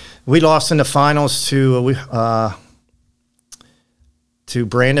 but we lost in the finals to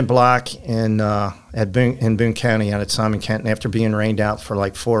Brandon Black in Boone County out at Simon Kenton after being rained out for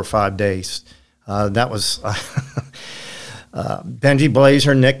like 4 or 5 days. That was Benji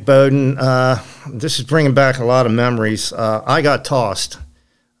Blazer, Nick Bowden. This is bringing back a lot of memories. I got tossed.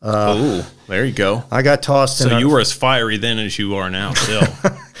 There you go. I got tossed. So you were as fiery then as you are now still.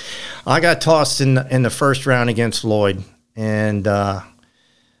 I got tossed in the first round against Lloyd, and I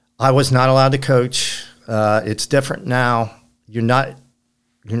was not allowed to coach. It's different now. I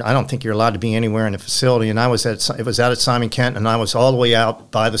don't think you're allowed to be anywhere in the facility. And it was out at Simon Kent, and I was all the way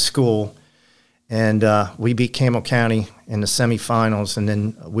out by the school, and we beat Campbell County in the semifinals, and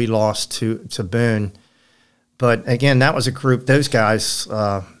then we lost to Boone. But again, that was a group. Those guys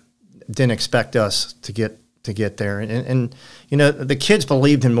didn't expect us to get there, and the kids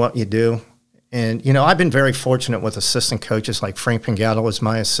believed in what you do. And I've been very fortunate with assistant coaches like Frank Pangalo was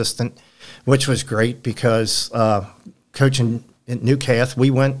my assistant, which was great because coaching at Newcath, we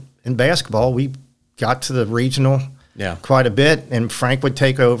went in basketball. We got to the regional quite a bit, and Frank would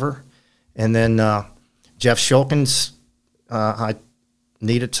take over. And then Jeff Shulkins, I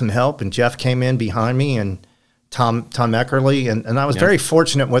needed some help, and Jeff came in behind me, and Tom Eckerly, and I was very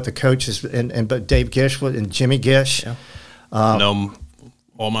fortunate with the coaches, but Dave Gish and Jimmy Gish. Yeah. Know them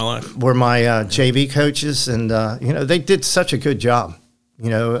all my life. Were my JV coaches, and they did such a good job,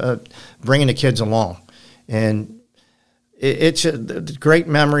 bringing the kids along. And it's great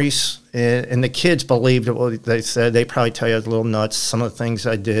memories, and the kids believed what they said. They probably tell you I was a little nuts, some of the things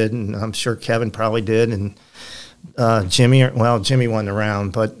I did, and I'm sure Kevin probably did, and Jimmy wasn't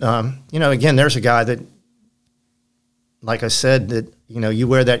around. But, again, there's a guy that, like I said, that, you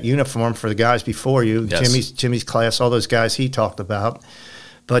wear that uniform for the guys before you, yes. Jimmy's class, all those guys he talked about.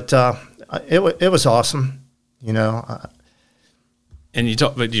 But it was awesome, And you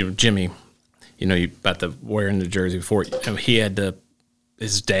talk about Jimmy, about the wearing the jersey before. He had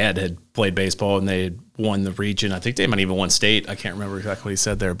his dad had played baseball and they had won the region. I think they might even won state. I can't remember exactly what he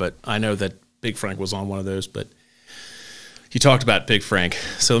said there, but I know that Big Frank was on one of those. But you talked about Big Frank,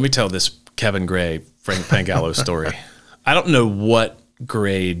 so let me tell this Kevin Gray, Frank Pangallo story. I don't know what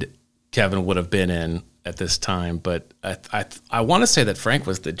grade Kevin would have been in at this time, but I want to say that Frank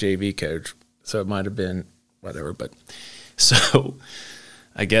was the JV coach, so it might have been whatever. But so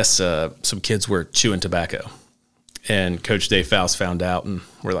I guess some kids were chewing tobacco, and Coach Dave Faust found out, and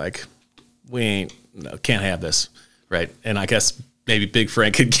we're like, can't have this, right? And I guess maybe Big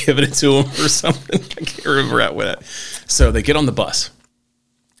Frank had given it to him or something. I can't remember how it went. So they get on the bus,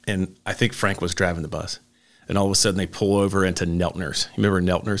 and I think Frank was driving the bus. And all of a sudden, they pull over into Neltner's. You remember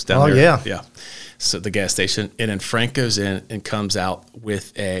Neltner's down there? Oh, yeah. Yeah. So the gas station. And then Frank goes in and comes out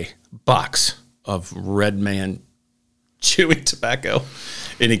with a box of Red Man chewing tobacco.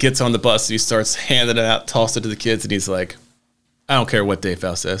 And he gets on the bus. And he starts handing it out, toss it to the kids. And he's like, I don't care what Dave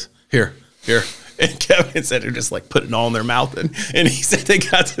Faust says. Here. And Kevin said they're just like putting it all in their mouth. And he said they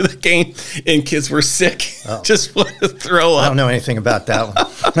got to the game and kids were sick. Oh. Just wanted to throw up. I don't know anything about that one.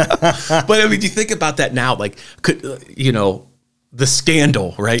 But I mean, do you think about that now? Like, the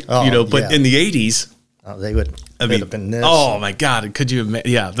scandal, right? Oh, but in the 80s, they would have been this. Oh my God. Could you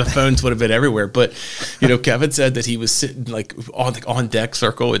imagine? Yeah, the phones would have been everywhere. But, Kevin said that he was sitting like on deck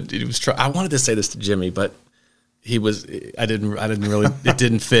circle and he was I wanted to say this to Jimmy, but I didn't really, it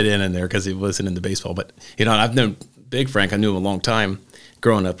didn't fit in there because he wasn't into baseball. But, I've known Big Frank. I knew him a long time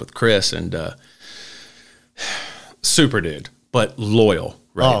growing up with Chris, and super dude, but loyal,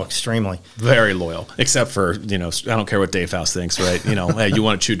 right? Oh, extremely. Very loyal, except for, I don't care what Dave Faust thinks, right? Hey, you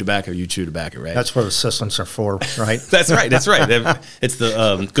want to chew tobacco, you chew tobacco, right? That's what assistants are for, right? That's right. It's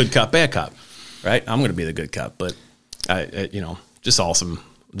the good cop, bad cop, right? I'm going to be the good cop, but, just awesome.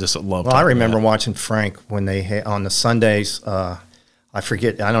 Just love. Well, I remember watching Frank when they had on the Sundays. I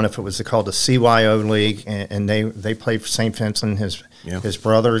forget. I don't know if it was called the CYO League, and they played for St. Vincent, his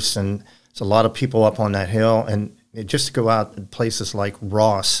brothers, and there's a lot of people up on that hill, and just to go out in places like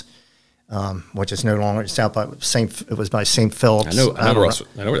Ross, which is no longer. It's out by It was by St. Philip's. I know Ross.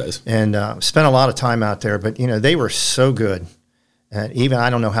 I know where that is. And spent a lot of time out there, but they were so good. And even I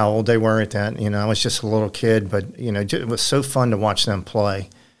don't know how old they were at that. I was just a little kid, but it was so fun to watch them play.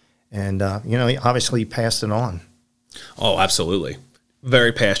 And, obviously he passed it on. Oh, absolutely.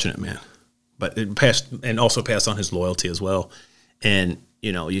 Very passionate man. But also passed on his loyalty as well. And,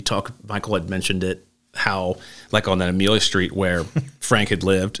 Michael had mentioned it, how, like on that Amelia Street where Frank had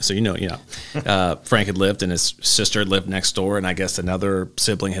lived. So, Frank had lived and his sister had lived next door. And I guess another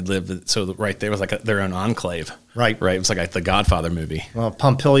sibling had lived. So right there was like their own enclave. Right. It was like the Godfather movie. Well,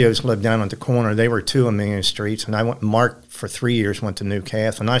 Pompilio's lived down at the corner. They were 2 Amelia Streets. And Mark, for 3 years, went to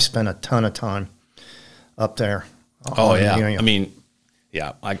Newcastle. And I spent a ton of time up there. Oh, yeah.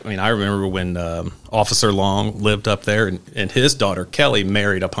 I remember when Officer Long lived up there and his daughter, Kelly,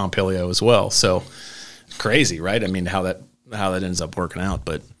 married a Pompilio as well. So crazy, right? I mean, how that ends up working out.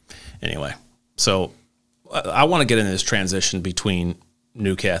 But anyway, so I want to get into this transition between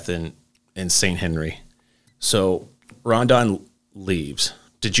Newcastle and St. Henry. So Rondon leaves.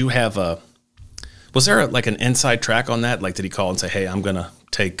 Did you have was there an inside track on that? Like, did he call and say, hey, I'm going to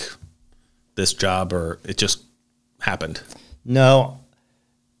take this job, or it just happened? No,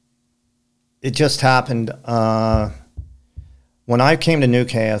 it just happened. When I came to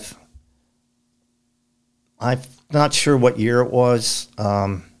Newcastle, I'm not sure what year it was.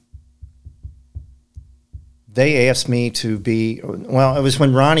 They asked me to be, it was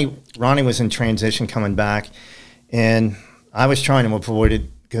when Ronnie was in transition coming back, and I was trying to avoid it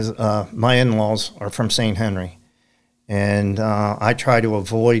because my in-laws are from St. Henry, and I tried to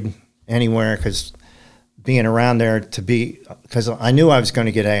avoid anywhere because being around there because I knew I was going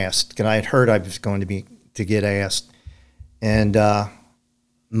to get asked, because I had heard I was going to get asked, and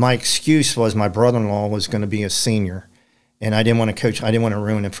my excuse was my brother-in-law was going to be a senior, and I didn't want to coach. I didn't want to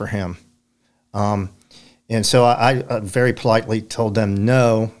ruin it for him. And so I very politely told them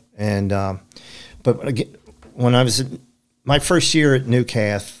no. And but again, when I was my first year at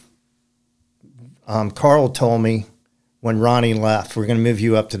Newcastle, Carl told me when Ronnie left. We're going to move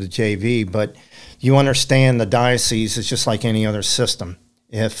you up to the JV, but you understand the diocese is just like any other system.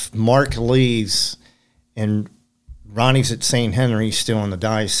 If Mark leaves and Ronnie's at St. Henry, still in the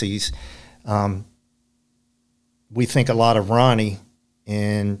diocese, we think a lot of Ronnie,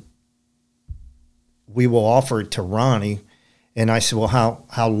 and we will offer it to Ronnie. And I said, well,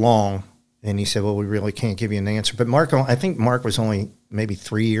 how long? And he said, well, we really can't give you an answer. But Mark, I think Mark was only maybe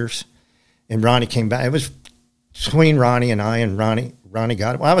 3 years, and Ronnie came back. It was between Ronnie and I, and Ronnie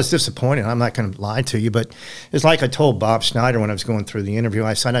got it. Well, I was disappointed. I'm not going to lie to you, but it's like I told Bob Schneider when I was going through the interview.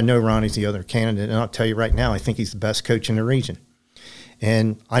 I said, I know Ronnie's the other candidate, and I'll tell you right now, I think he's the best coach in the region.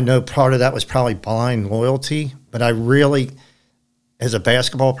 And I know part of that was probably blind loyalty, but I really, as a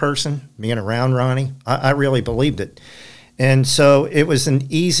basketball person, being around Ronnie, I really believed it. And so it was an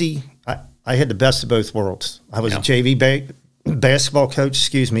easy, I had the best of both worlds. I was a JV basketball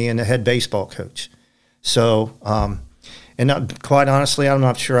coach, and a head baseball coach. So, and quite honestly, I'm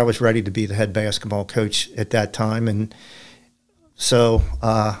not sure I was ready to be the head basketball coach at that time. And so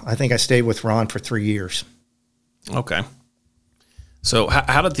I think I stayed with Ron for 3 years. Okay. So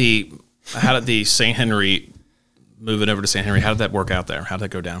how did the St. Henry, moving over to St. Henry, how did that work out there? How did that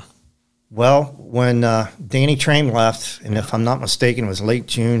go down? Well, when Danny Train left, and if I'm not mistaken, it was late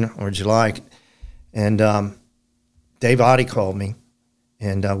June or July, and Dave Oddie called me,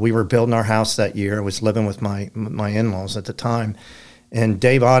 and we were building our house that year. I was living with my in-laws at the time, and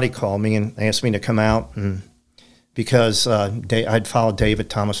Dave Oddie called me and asked me to come out, and because I'd followed David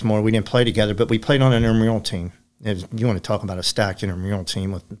Thomas Moore. We didn't play together, but we played on an intramural team. You want to talk about a stacked intramural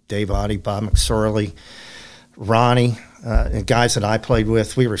team with Dave Oddie, Bob McSorley, Ronnie, and guys that I played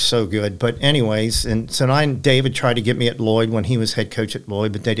with. We were so good. But anyways, and so I and David tried to get me at Lloyd when he was head coach at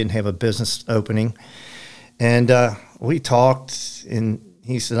Lloyd, but they didn't have a business opening. And we talked, and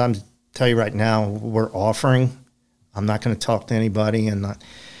he said, I'm tell you right now, we're offering. I'm not going to talk to anybody. And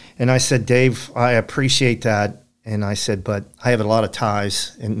I said, Dave, I appreciate that. And I said, but I have a lot of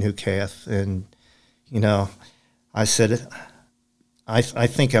ties in Newcastle. And, I said, I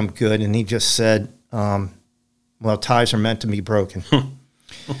think I'm good. And he just said, well, ties are meant to be broken.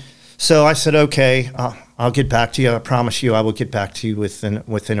 So I said, okay, I'll get back to you. I promise you I will get back to you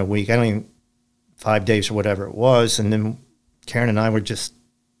within a week. I don't even 5 days or whatever it was. And then Karen and I were just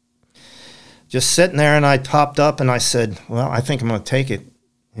sitting there, and I popped up and I said, well, I think I'm going to take it.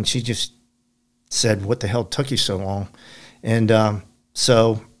 And she just said, what the hell took you so long? And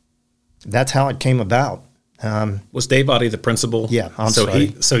so that's how it came about. Was Dave Oddie the principal? Yeah, I'm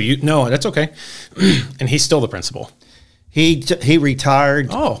sorry. No, that's okay. And he's still the principal. He retired.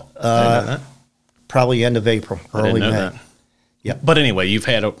 Oh, I didn't know that. Probably end of April, early May. That. Yeah, but anyway, you've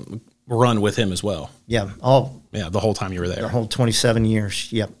had a run with him as well. Yeah, the whole time you were there. The whole 27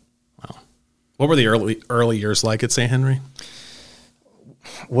 years. Yep. Wow. What were the early years like at St. Henry?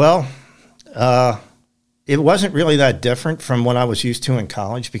 Well, it wasn't really that different from what I was used to in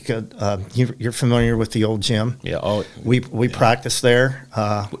college, because you're familiar with the old gym. Yeah. We practiced there.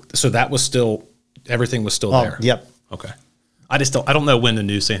 So that was still, everything was still there. Yep. Okay. I don't know when the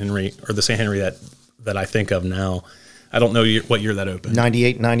new St. Henry, or the St. Henry that I think of now, I don't know what year that opened.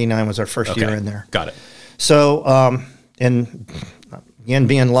 98, 99 was our first year in there. Got it. So, and again,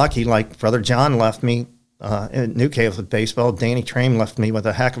 being lucky, like Brother John left me in Newcastle with baseball. Danny Train left me with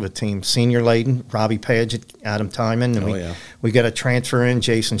a heck of a team. Senior Layden, Robbie Paget, Adam Timon, and we got a transfer in,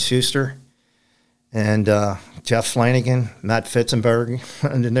 Jason Schuster, and Jeff Flanagan, Matt Fitzenberger.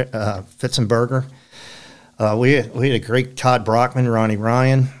 We had a great Todd Brockman, Ronnie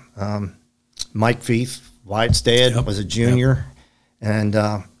Ryan, Mike Veith, Wyatt's dad was a junior, and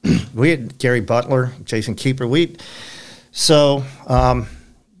we had Gary Butler, Jason Keeper.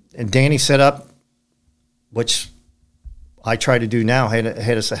 And Danny set up, which I try to do now, had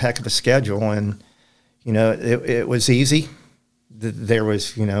us a heck of a schedule, and it was easy. There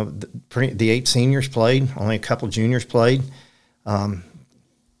was the 8 seniors played, only a couple juniors played.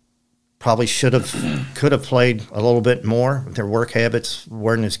 Probably could have played a little bit more. Their work habits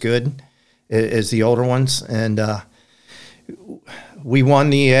weren't as good as the older ones, and we won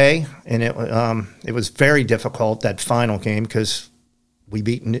the EA, and it was very difficult, that final game, because we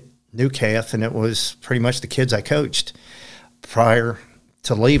beat Newcastle, and it was pretty much the kids I coached prior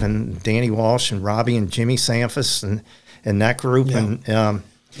to leaving, Danny Walsh and Robbie and Jimmy Sanfus and that group. Yeah. And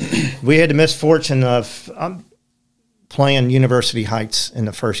we had the misfortune of playing University Heights in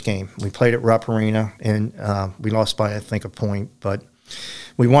the first game. We played at Rupp Arena, and we lost by, I think, a point. But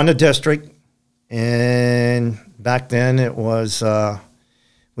we won the district, and back then it was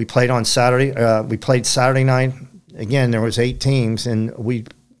we played on Saturday. We played Saturday night. Again, there was 8 teams, and we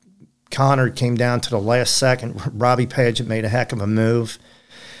Connor came down to the last second. Robbie Paget made a heck of a move,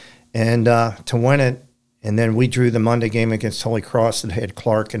 and to win it. And then we drew the Monday game against Holy Cross that had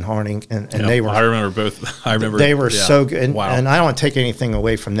Clark and Harding, and they were. I remember both. I remember they were so good. And, wow. And I don't want to take anything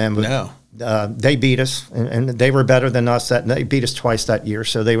away from them. But, No. they beat us, and they were better than us. They beat us twice that year,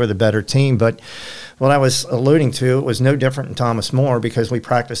 so they were the better team. But what I was alluding to, it was no different in Thomas More because we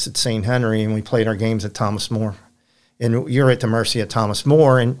practiced at St. Henry and we played our games at Thomas More. And you're at the mercy of Thomas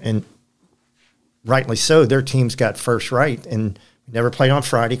More, and rightly so. Their teams got first right, and we never played on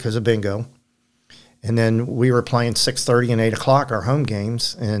Friday because of bingo. And then we were playing 6:30 and 8 o'clock, our home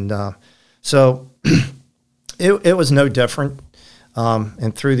games. And so it was no different.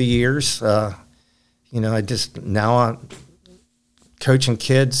 And through the years, I just now I'm coaching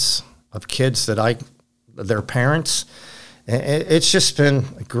kids that their parents. It's just been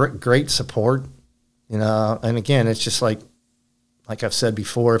a great support, And again, it's just like I've said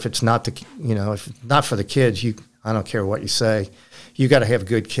before, if it's not if not for the kids, I don't care what you say. You got to have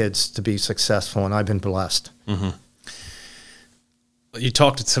good kids to be successful, and I've been blessed. Mm-hmm. You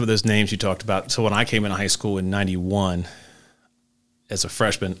talked to some of those names you talked about. So when I came into high school in 91, as a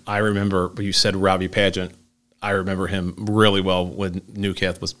freshman, I remember you said Robbie Paget. I remember him really well when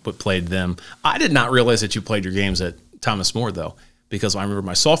Newcath played them. I did not realize that you played your games at Thomas More, though, because I remember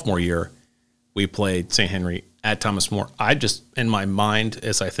my sophomore year, we played St. Henry at Thomas More. I just, in my mind,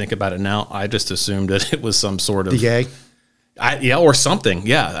 as I think about it now, I just assumed that it was some sort of... DA? Or something.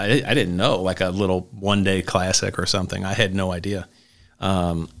 Yeah, I didn't know, like a little one-day classic or something. I had no idea.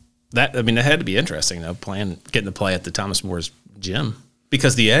 It had to be interesting, though, getting to play at the Thomas Moore's gym,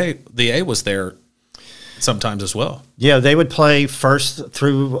 because the A was there sometimes as well. Yeah, they would play first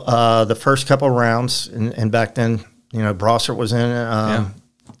through the first couple of rounds, and back then, Brossart was in it.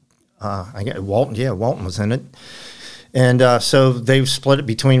 I get Walton. Yeah, Walton was in it, and so they split it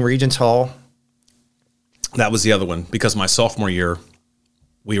between Regents Hall. That was the other one, because my sophomore year,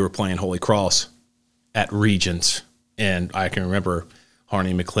 we were playing Holy Cross at Regents, and I can remember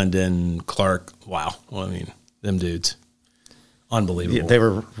Harney, McClendon, Clark. Wow. Well, them dudes. Unbelievable. Yeah, they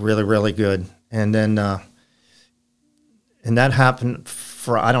were really, really good. And then and that happened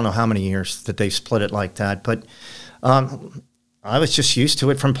for I don't know how many years that they split it like that. But I was just used to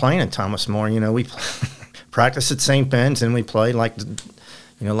it from playing at Thomas More. We practiced at St. Ben's, and we played like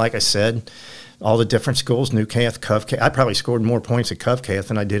I said, all the different schools, Newcath, Covcath. I probably scored more points at Covcath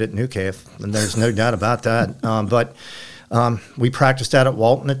than I did at Newcath, and there's no doubt about that. But we practiced out at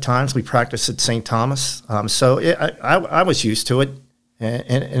Walton at times. We practiced at St. Thomas. So I was used to it,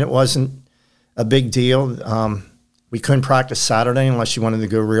 and it wasn't a big deal. We couldn't practice Saturday unless you wanted to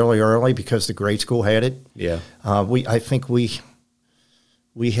go really early because the grade school had it. Yeah. I think we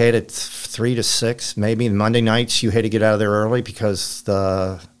had it 3 to 6. Maybe Monday nights you had to get out of there early because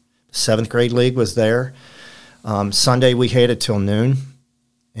the 7th grade league was there. Sunday we had it till noon,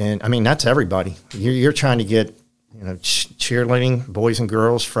 and that's everybody. You're trying to get cheerleading, boys and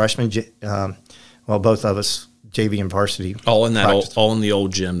girls, freshmen. Both of us, JV and varsity, all in the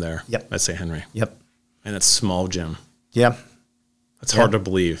old gym there. Yep, at St. Henry. Yep, and it's small gym. Yeah, it's hard to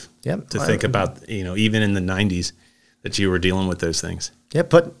believe. Yep, to think about even in the 90s that you were dealing with those things. Yeah,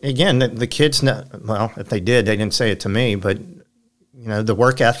 but again, the kids. If they did, they didn't say it to me, but. The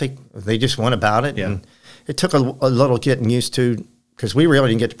work ethic, they just went about it. Yeah. And it took a little getting used to because we really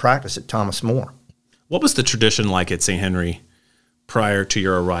didn't get to practice at Thomas More. What was the tradition like at St. Henry prior to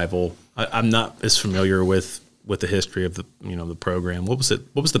your arrival? I'm not as familiar with the history of the program. What was it?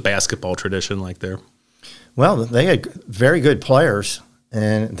 What was the basketball tradition like there? Well, they had very good players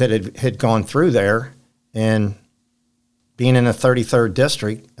and that had gone through there, and being in the 33rd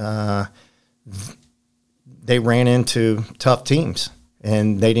district, they ran into tough teams,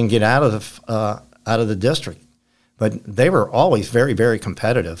 and they didn't get out of the district. But they were always very, very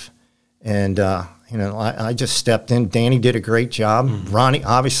competitive. And, I just stepped in. Danny did a great job. Mm-hmm. Ronnie,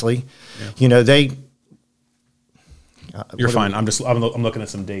 obviously, they. You're fine. I'm looking at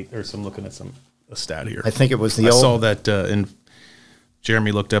some date, or I'm looking at a stat here. I think it was I saw that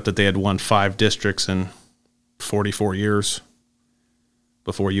Jeremy looked up that they had won 5 districts in 44 years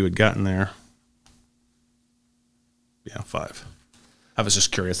before you had gotten there. Yeah, 5. I was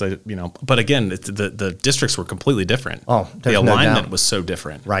just curious, but again, the districts were completely different. Oh, the alignment was so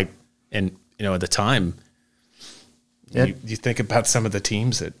different, right? And at the time, you think about some of the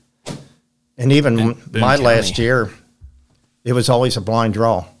teams that, and even my last year, it was always a blind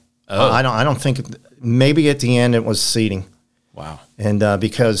draw. Oh. I don't think maybe at the end it was seeding. Wow. And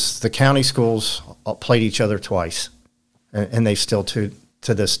because the county schools played each other twice, and they still to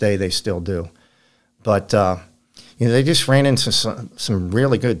this day they still do, but. they just ran into some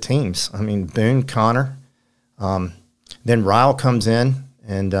really good teams. I mean, Boone, Connor, then Ryle comes in,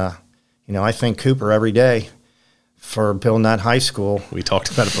 and I thank Cooper every day for building that high school. We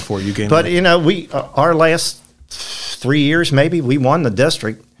talked about it before you came. But we our last 3 years maybe we won the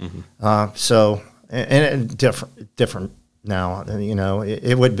district. So and different now.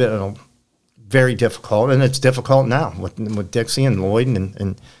 It would be very difficult, and it's difficult now with Dixie and Lloyd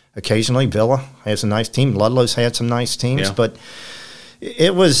and occasionally Villa has a nice team. Ludlow's had some nice teams, but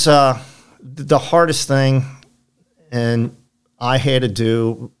it was the hardest thing, and I had to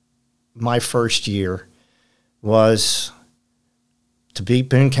do my first year was to beat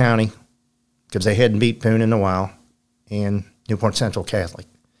Boone County, because they hadn't beat Boone in a while, and Newport Central Catholic.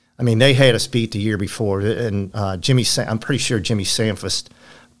 I mean, they had us beat the year before, and I'm pretty sure Jimmy Sanfist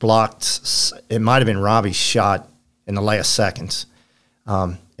blocked, it might have been Robbie's shot in the last seconds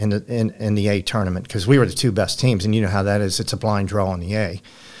in the A tournament, because we were the two best teams, and you know how that is. It's a blind draw in the A.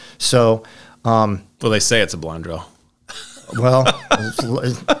 So, well, they say it's a blind draw. Well,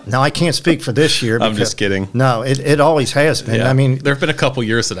 now I can't speak for this year. I'm just kidding. No, it always has been. Yeah. I mean, there have been a couple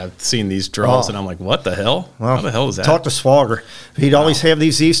years that I've seen these draws, and I'm like, what the hell? Well, how the hell is that? Talk to Swagger. He'd always have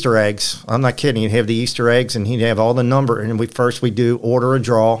these Easter eggs. I'm not kidding. He'd have the Easter eggs, and he'd have all the number. And we'd do order a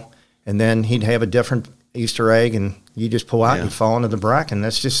draw, and then he'd have a different Easter egg, and you just pull out and you fall into the bracket. And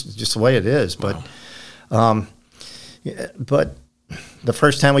that's just the way it is. But, but the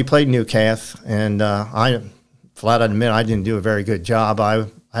first time we played Newcath, and I flat out admit I didn't do a very good job.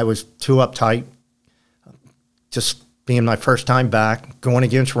 I was too uptight, just being my first time back, going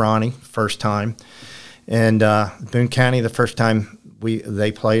against Ronnie first time, and Boone County the first time we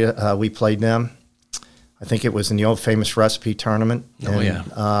played them. I think it was in the old famous recipe tournament.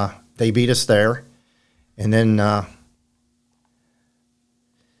 They beat us there, and then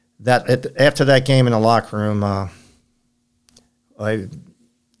after that game in the locker room, I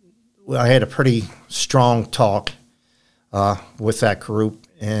had a pretty strong talk with that group,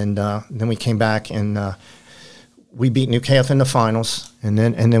 and then we came back and we beat Newcath in the finals, and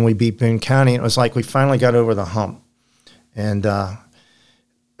then we beat Boone County. It was like we finally got over the hump, and I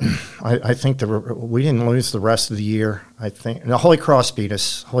think we didn't lose the rest of the year. I think Holy Cross beat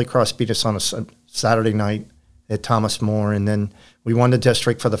us. Holy Cross beat us on a Saturday night at Thomas More, and then we won the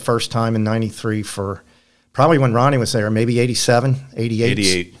district for the first time in '93 for probably when Ronnie was there, maybe 87,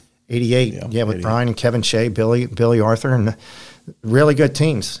 88. 88, with 88. Brian and Kevin Shea, Billy Arthur, and really good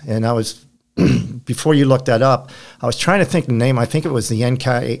teams. And I was, before you looked that up, I was trying to think the name. I think it was the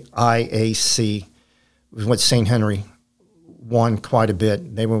NKIAC. It was what St. Henry won quite a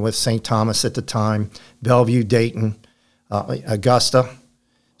bit. They were with St. Thomas at the time, Bellevue, Dayton, Augusta.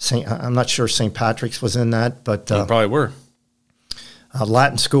 I'm not sure St. Patrick's was in that, but they probably were.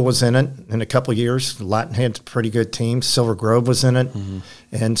 Latin School was in it in a couple of years. Latin had pretty good teams. Silver Grove was in it.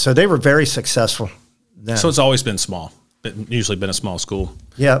 And so they were very successful then. So it's always been small. Usually been a small school.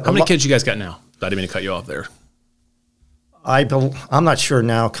 Yeah. How many kids you guys got now? I didn't mean to cut you off there. I'm not sure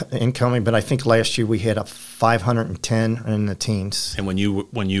now incoming, but I think last year we had a 510 in the teens. And when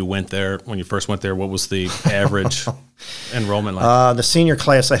you went there, when you first went there, what was the average enrollment like? The senior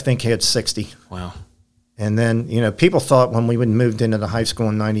class, I think, had 60. Wow. And then, people thought when we moved into the high school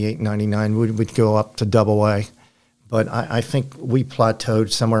in 98, 99, we'd go up to double A. But I think we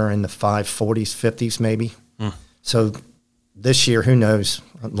plateaued somewhere in the 540s, 50s maybe. So this year, who knows?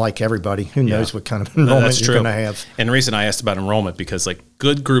 Like everybody, who knows what kind of enrollment you're going to have. And the reason I asked about enrollment, because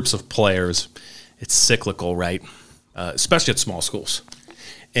good groups of players, it's cyclical, right? Especially at small schools.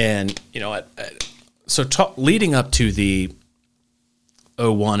 And, leading up to the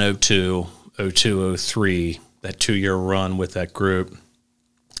 01, 02, 02, 03, that 2-year run with that group,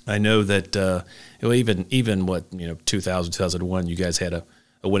 I know that even 2000, 2001, you guys had a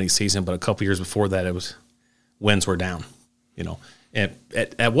winning season, but a couple years before that, wins were down. And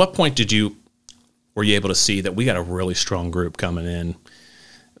at what point were you able to see that we got a really strong group coming in?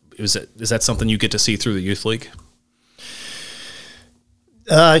 Is that something you get to see through the youth league?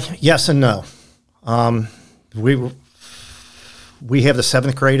 Yes and no. We have the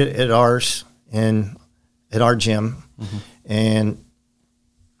 7th grade at ours and at our gym, and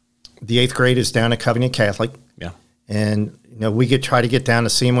the 8th grade is down at Covington Catholic. Yeah, and we try to get down to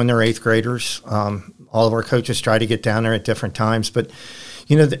see them when they're 8th graders. All of our coaches try to get down there at different times, but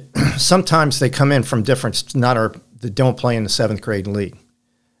sometimes they come in from different that don't play in the 7th grade league.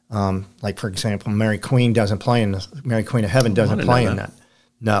 Like for example, Mary Queen doesn't play in Mary Queen of Heaven doesn't play in that.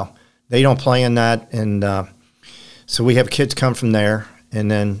 No, they don't play in that, and so we have kids come from there, and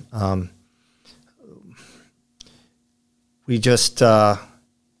then we just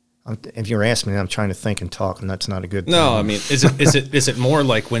If you're asking me, I'm trying to think and talk, and that's not a good thing. No, I mean, is it more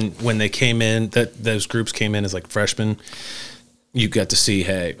like when they came in, that those groups came in as like freshmen, you got to see,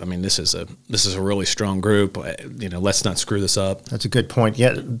 hey, I mean, this is a really strong group. Let's not screw this up. That's a good point.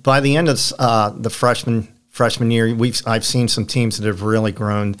 Yeah, by the end of the freshman year, I've seen some teams that have really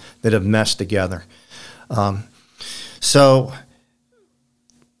grown, that have meshed together. So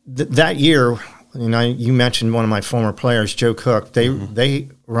that year, you mentioned one of my former players, Joe Cook. They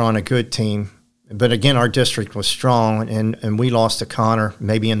were on a good team, but again, our district was strong, and we lost to Connor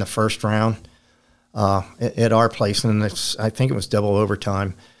maybe in the first round at our place, and I think it was double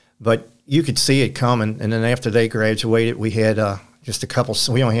overtime. But you could see it coming, and then after they graduated, we had just a couple.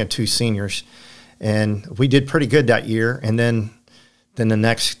 We only had 2 seniors, and we did pretty good that year. And then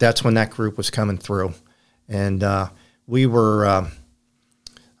that's when that group was coming through, and we were.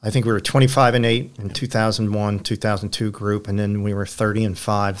 I think we were 25-8 in 2001, 2002 group, and then we were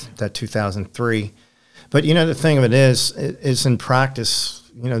 30-5 that 2003. But the thing of it is in practice,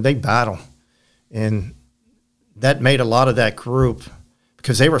 they battle, and that made a lot of that group,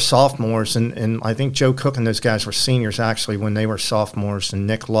 because they were sophomores, and I think Joe Cook and those guys were seniors actually when they were sophomores, and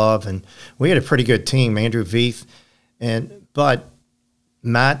Nick Love, and we had a pretty good team, Andrew Veith, but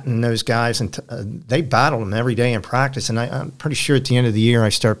Matt and those guys, and they battled them every day in practice. And I'm pretty sure at the end of the year, I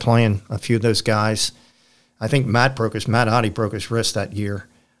started playing a few of those guys. I think Matt Oddie broke his wrist that year.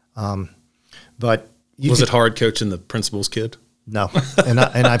 But was it hard coaching the principal's kid? No, and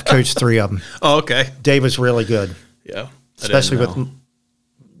I've coached 3 of them. Oh, okay. Dave was really good. Yeah, especially with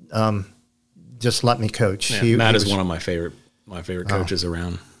just let me coach. Yeah, Matt is one of my favorite coaches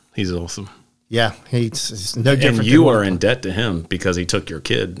around. He's awesome. Yeah, he's no different. And you are in debt to him because he took your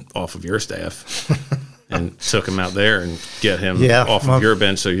kid off of your staff and took him out there and get him off of your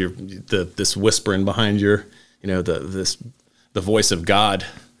bench. So this whispering behind your, the voice of God,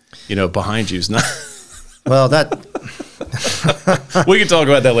 behind you is not. Well, that we can talk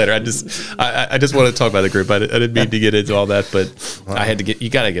about that later. I just want to talk about the group. I didn't mean to get into all that, but I had to you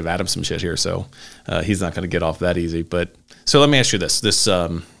got to give Adam some shit here. So he's not going to get off that easy. But so let me ask you this: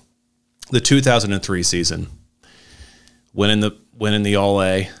 the 2003 season, winning the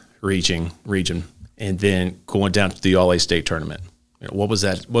All-A region, and then going down to the All-A state tournament. What was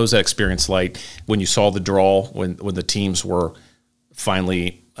that experience like when you saw the draw, when the teams were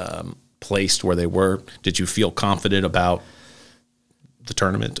finally placed where they were? Did you feel confident about the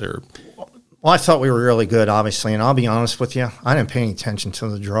tournament? Or? Well, I thought we were really good, obviously, and I'll be honest with you, I didn't pay any attention to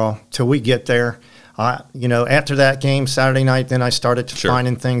the draw till we get there. After that game Saturday night, then I started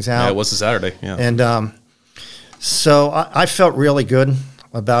finding things out. Yeah, it was a Saturday. Yeah, and so I felt really good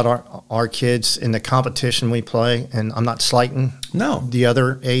about our kids in the competition we play, and I'm not slighting the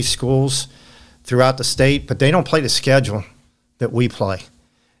other A schools throughout the state, but they don't play the schedule that we play,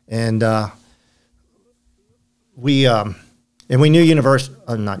 and we knew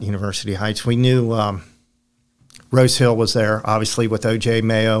not University Heights. We knew Rose Hill was there, obviously with O.J.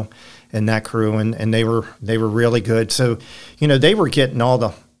 Mayo and that crew, and they were really good. So, they were getting all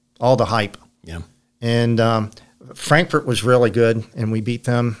the hype. Yeah. And Frankfort was really good, and we beat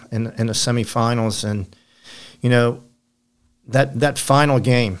them in the semifinals. And that final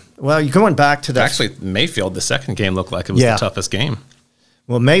game. Well, you're going back to that. Actually, Mayfield, the second game looked like it was the toughest game.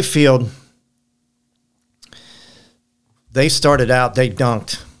 Well, Mayfield, they started out, they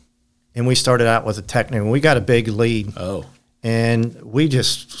dunked, and we started out with a technical. We got a big lead. Oh. And we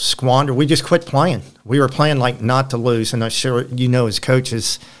just squandered. We just quit playing. We were playing like not to lose. And I'm sure as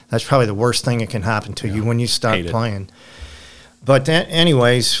coaches, that's probably the worst thing that can happen to you when you start playing. But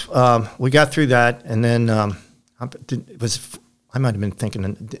anyways, we got through that. And then I might have been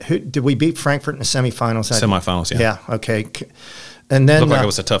thinking, did we beat Frankfort in the semifinals? Semifinals, yeah. Yeah, okay. And then looked like it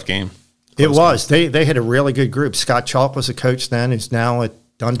was a tough game. It was. They had a really good group. Scott Chalk was the coach then, who's now at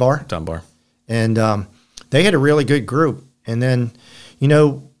Dunbar. And they had a really good group. And then,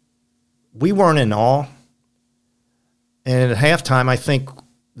 we weren't in awe. And at halftime, I think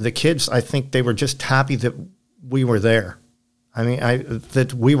the kids, they were just happy that we were there. I mean,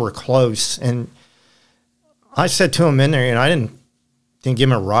 that we were close. And I said to them in there, and I didn't give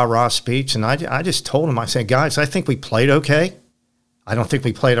them a rah-rah speech. And I just told them, I said, guys, I think we played okay. I don't think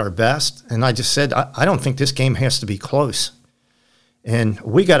we played our best. And I just said, I don't think this game has to be close. And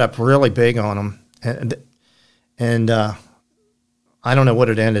we got up really big on them. And I don't know what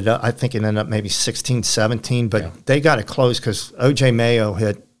it ended up. I think it ended up maybe 16-17, but they got it close because O.J. Mayo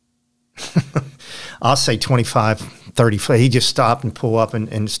hit, I'll say 25, 30. He just stopped and pulled up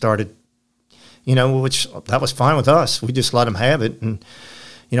and started, which that was fine with us. We just let him have it. And,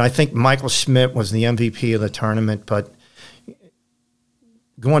 I think Michael Schmidt was the MVP of the tournament, but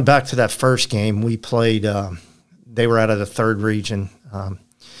going back to that first game, we played, they were out of the 3rd region.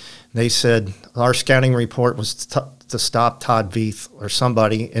 They said our scouting report was to stop Todd Veith or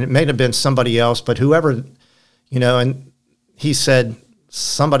somebody, and it may have been somebody else, but whoever, and he said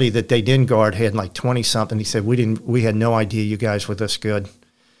somebody that they didn't guard had like 20-something. He said, we had no idea you guys were this good.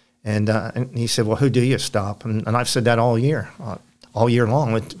 And he said, well, who do you stop? And I've said that all year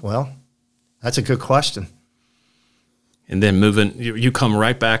long. Well, that's a good question. And then you come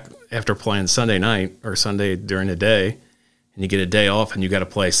right back after playing Sunday night or Sunday during the day, and you get a day off, and you got to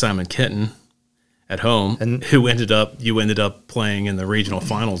play Simon Kenton at home, and you ended up playing in the regional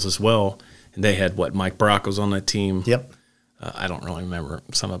finals as well. And they had Mike Brock was on that team. Yep. I don't really remember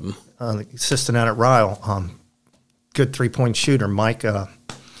some of them. The assistant out at Ryle, good 3-point shooter, Mike. I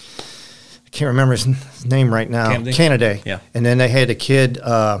can't remember his name right now. Canada. Yeah. And then they had a kid. They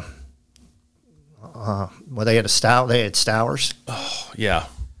had Stowers. Oh yeah.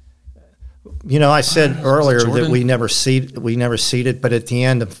 I said earlier that we never seeded, but at the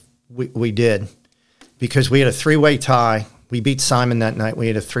end we did, because we had a 3-way tie. We beat Simon that night. We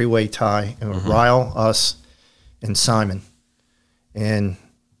had a 3-way tie, and Ryle, us, and Simon. And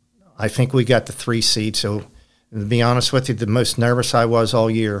I think we got the 3 seed. So to be honest with you, the most nervous I was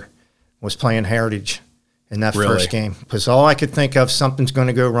all year was playing Heritage in that first game, because all I could think of, something's going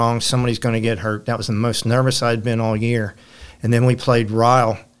to go wrong, somebody's going to get hurt. That was the most nervous I'd been all year. And then we played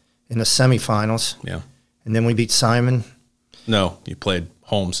Ryle in the semifinals. Yeah. And then we beat Simon. No, you played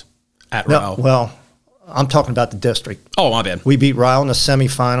Holmes at Ryle. Well, I'm talking about the district. Oh, my bad. We beat Ryle in the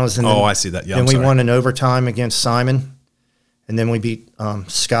semifinals. And I see that. Yeah, then we won in overtime against Simon. And then we beat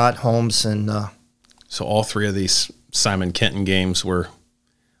Scott, Holmes, and... So all 3 of these Simon Kenton games were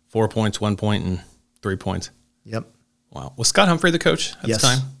 4 points, 1 point, and 3 points. Yep. Wow. Was Scott Humphrey the coach at the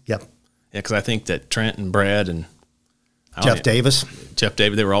time? Yep. Yeah, because I think that Trent and Brad and... Jeff Davis,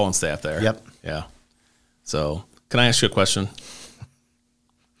 they were all on staff there. Yep. Yeah. So can I ask you a question?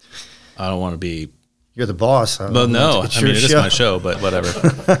 I don't want to be... You're the boss. But no, it is my show, but whatever.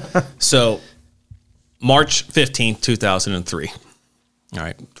 So March 15th, 2003. All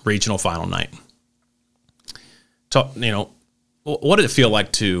right. Regional final night. What did it feel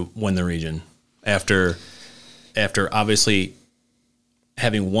like to win the region after obviously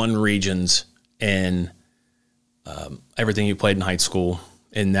having won regions and everything you played in high school,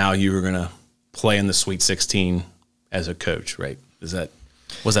 and now you were going to play in the Sweet 16 as a coach, right? What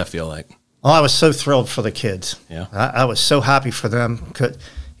does that feel like? Oh, I was so thrilled for the kids. Yeah. I was so happy for them.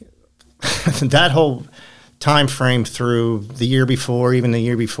 That whole time frame through the year before, even the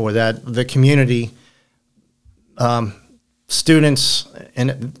year before that, the community, students,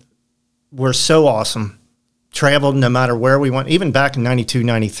 and were so awesome. Traveled no matter where we went. Even back in 92,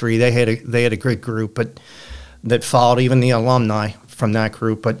 93, they had a great group, but that followed, even the alumni from that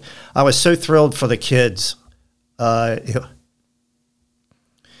group. But I was so thrilled for the kids. It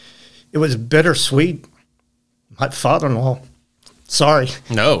was bittersweet. My father-in-law, sorry.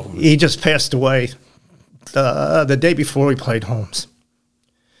 No. He just passed away the day before we played Holmes.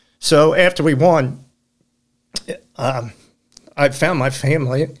 So after we won, I found my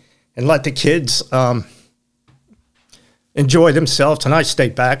family and let the kids enjoy themselves, and I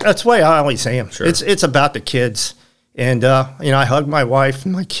stayed back. That's the way I always am. Sure. It's about the kids. And, I hugged my wife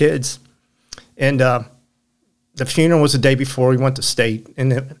and my kids. And the funeral was the day before we went to state.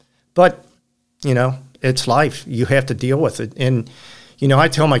 But, it's life. You have to deal with it. And, I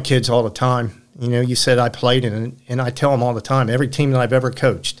tell my kids all the time, you said I played in it, and I tell them all the time, every team that I've ever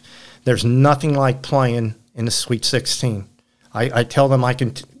coached, there's nothing like playing in the Sweet 16. I tell them I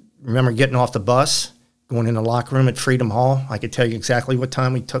can remember getting off the bus, going in the locker room at Freedom Hall. I could tell you exactly what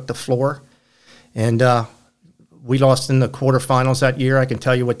time we took the floor. And we lost in the quarterfinals that year. I can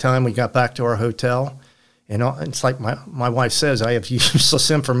tell you what time we got back to our hotel. And it's like my wife says, I have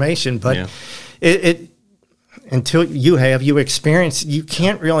useless information, but it until you experience, you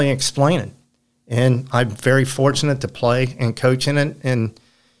can't really explain it. And I'm very fortunate to play and coach in it. And,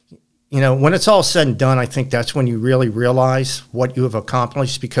 when it's all said and done, I think that's when you really realize what you have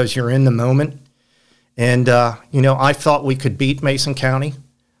accomplished, because you're in the moment. And, I thought we could beat Mason County.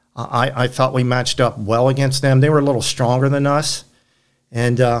 I thought we matched up well against them. They were a little stronger than us.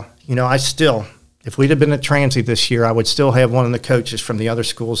 And, I still, if we'd have been at Transy this year, I would still have one of the coaches from the other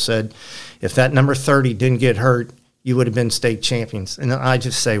school said, if that number 30 didn't get hurt, you would have been state champions. And I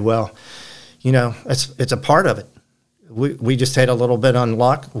just say, well, it's a part of it. We just had a little bit of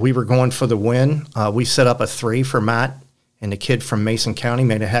luck. We were going for the win. We set up a 3 for Matt, and the kid from Mason County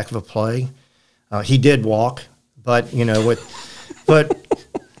made a heck of a play. He did walk, but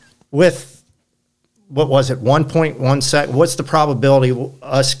with what was it, 1.1 second? What's the probability of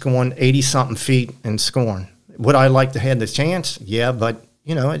us going 80-something feet and scoring? Would I like to have the chance? Yeah, but,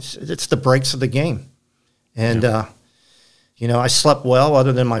 it's the breaks of the game. And, I slept well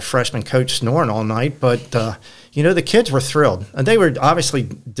other than my freshman coach snoring all night. But, the kids were thrilled. And they were obviously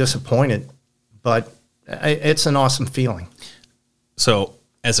disappointed, but it's an awesome feeling. So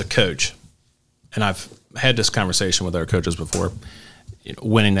as a coach, and I've had this conversation with our coaches before,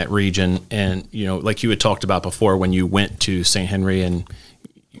 winning that region, and like you had talked about before, when you went to St. Henry and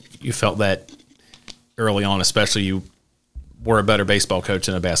you felt that early on, especially, you were a better baseball coach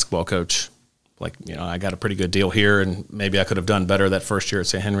than a basketball coach. Like, I got a pretty good deal here, and maybe I could have done better that first year at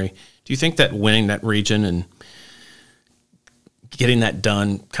St. Henry. Do you think that winning that region and getting that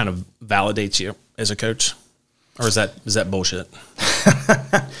done kind of validates you as a coach? Or is that bullshit?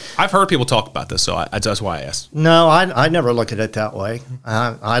 I've heard people talk about this, so that's why I asked. No, I never look at it that way.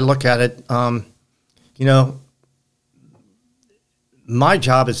 I look at it, my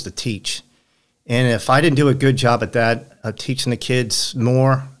job is to teach. And if I didn't do a good job at that, of teaching the kids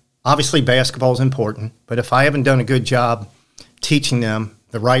more, obviously basketball is important, but if I haven't done a good job teaching them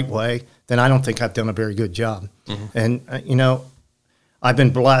the right way, then I don't think I've done a very good job. Mm-hmm. And, I've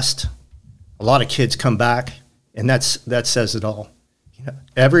been blessed. A lot of kids come back, and that says it all.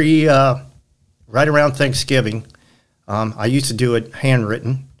 Every right around Thanksgiving, I used to do it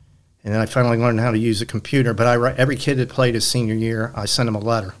handwritten, and then I finally learned how to use a computer. But every kid that played his senior year, I sent them a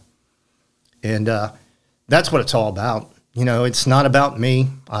letter, and that's what it's all about. It's not about me.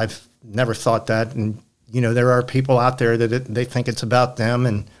 I've never thought that, and there are people out there that they think it's about them,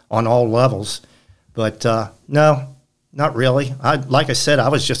 and on all levels. But no, not really. Like I said, I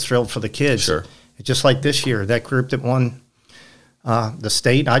was just thrilled for the kids. Sure. Just like this year, that group that won the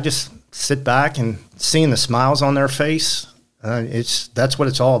state, I just sit back and seeing the smiles on their face. That's what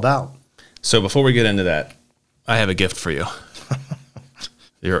it's all about. So before we get into that, I have a gift for you.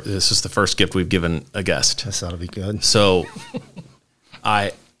 This is the first gift we've given a guest. This ought to be good. So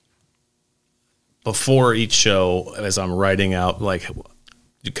before each show, as I'm writing out like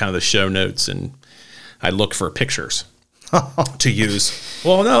kind of the show notes, and I look for pictures to use.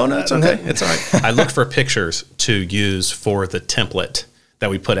 Well, no, it's okay. It's all right. I look for pictures to use for the template that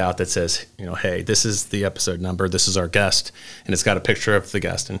we put out that says, hey, this is the episode number, this is our guest, and it's got a picture of the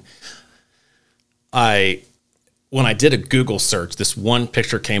guest. And when I did a Google search, this one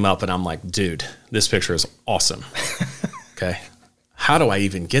picture came up, and I'm like, dude, this picture is awesome. Okay. How do I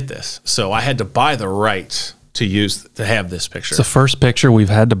even get this? So I had to buy the rights to have this picture. It's the first picture we've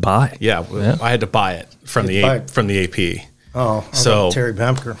had to buy. Yeah. I had to buy it from the AP. Oh, so Terry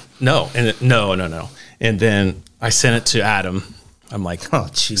Bemker. No. And then I sent it to Adam. I'm like, oh,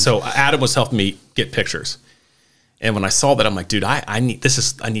 geez. So Adam was helping me get pictures. And when I saw that, I'm like, dude, I need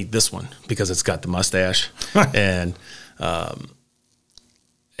this one because it's got the mustache. And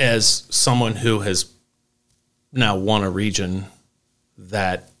as someone who has now won a region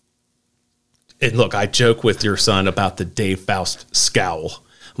and look, I joke with your son about the Dave Faust scowl.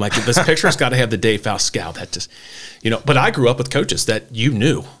 I'm like, this picture's got to have the Dave Faust scowl. That just, but I grew up with coaches that you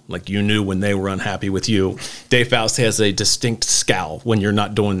knew when they were unhappy with you. Dave Faust has a distinct scowl when you're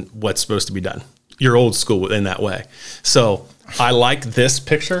not doing what's supposed to be done. You're old school in that way. So I like this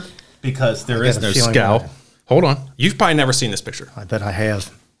picture because there is no scowl. Hold on. You've probably never seen this picture. I bet I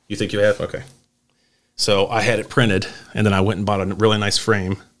have. You think you have? Okay. So I had it printed, and then I went and bought a really nice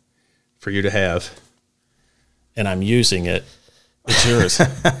frame for you to have, and I'm using it. It's yours.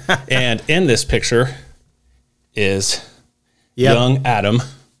 And in this picture is young Adam.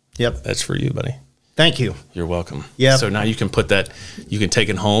 Yep. That's for you, buddy. Thank you. You're welcome. Yeah. So now you can you can take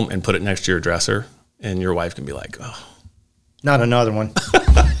it home and put it next to your dresser, and your wife can be like, oh. Not another one.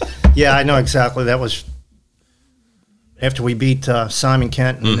 Yeah, I know exactly. That was after we beat Simon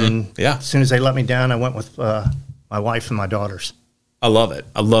Kent, and as soon as they let me down, I went with my wife and my daughters. I love it.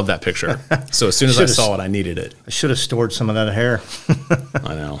 I love that picture. So as soon as I saw it, I needed it. I should have stored some of that hair.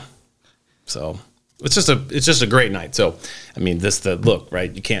 I know. So it's just a great night. So I mean, the look,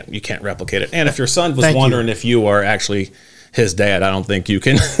 right? You can't replicate it. And if your son was wondering if you are actually his dad, I don't think you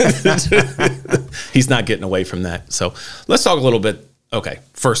can. He's not getting away from that. So let's talk a little bit. Okay,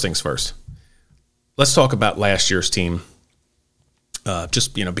 first things first. Let's talk about last year's team.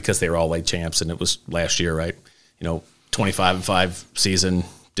 Just because they were all late champs, and it was last year, right? 25-5 season,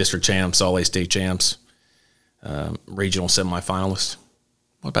 district champs, all A-state champs, regional semifinalists.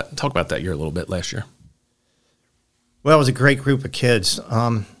 Talk about that year a little bit last year. Well, it was a great group of kids.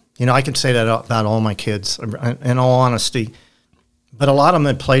 I can say that about all my kids, in all honesty. But a lot of them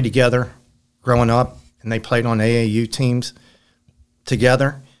had played together growing up, and they played on AAU teams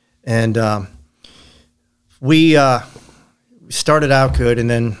together. And we started out good, and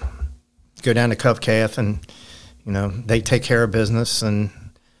then go down to Cub Calf, and they take care of business, and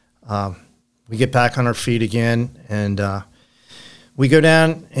we get back on our feet again, and we go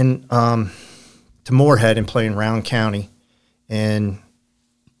down and to Moorhead and play in Round County, and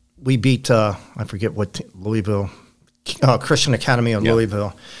we beat I forget what Louisville, Christian Academy of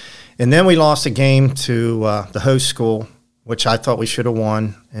Louisville, and then we lost a game to the host school, which I thought we should have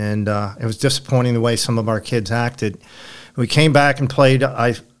won, and it was disappointing the way some of our kids acted. We came back and played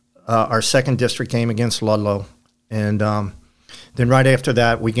our second district game against Ludlow, and then right after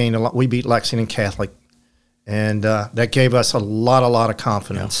that we beat Lexington Catholic, and that gave us a lot of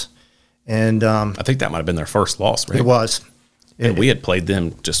confidence. And I think that might have been their first loss, right? It was. And we had played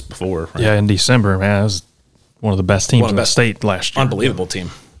them just before. Right? Yeah, in December, man. It was one of the best teams in the state last year. Unbelievable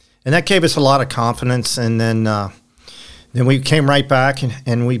team. And that gave us a lot of confidence. And then we came right back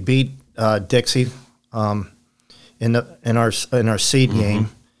and we beat Dixie in our seed game.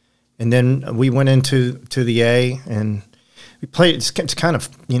 And then we went into the A, and we played. It's kind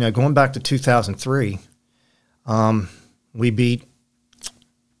of going back to 2003. We beat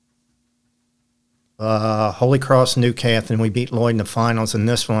Holy Cross, Newcastle, and we beat Lloyd in the finals. And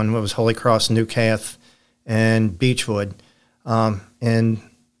this one was Holy Cross, Newcastle, and Beechwood. And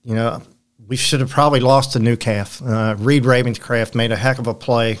we should have probably lost to Newcastle. Reed Ravenscraft made a heck of a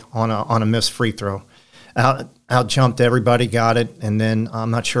play on a missed free throw. Out jumped everybody, got it, and then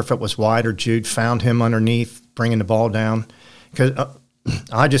I'm not sure if it was White or Jude found him underneath, bringing the ball down. Because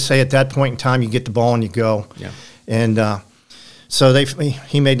I just say at that point in time, you get the ball and you go. Yeah. And so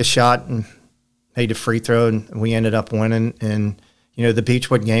he made the shot and made the free throw, and we ended up winning. And the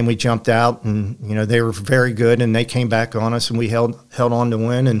Beechwood game, we jumped out, and they were very good, and they came back on us, and we held on to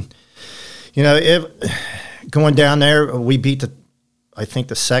win. And going down there, we beat I think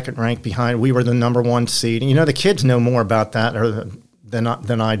the second rank behind. We were the number one seed. And, the kids know more about that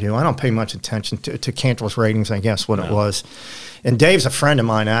than I do. I don't pay much attention to Cantor's ratings, I guess, what it was. And Dave's a friend of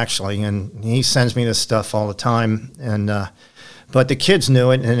mine, actually, and he sends me this stuff all the time. And but the kids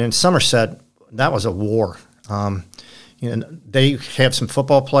knew it, and in Somerset, that was a war. They have some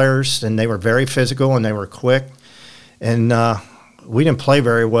football players, and they were very physical, and they were quick. And we didn't play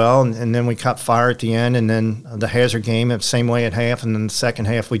very well, and then we caught fire at the end, and then the hazard game, the same way at half, and then the second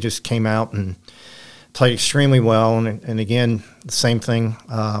half we just came out and played extremely well. And again, the same thing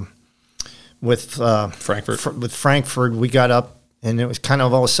with Frankfurt. With Frankfurt, we got up, and it was kind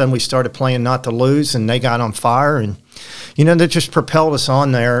of all of a sudden we started playing not to lose, and they got on fire, and that just propelled us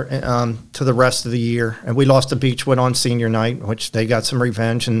on there to the rest of the year. And we lost to Beechwood on senior night, which they got some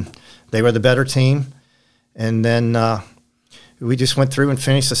revenge, and they were the better team. And then we just went through and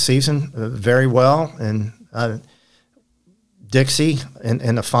finished the season very well. And Dixie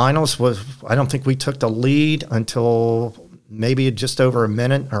in the finals I don't think we took the lead until maybe just over a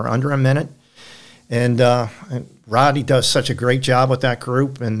minute or under a minute. And Roddy does such a great job with that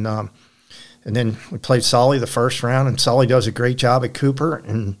group. And then we played Solly the first round, and Solly does a great job at Cooper.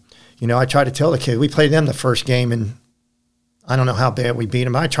 And, I try to tell the kids, we played them the first game, and I don't know how bad we beat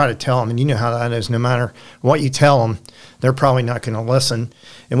them. I try to tell them, and you know how that is. No matter what you tell them, they're probably not going to listen.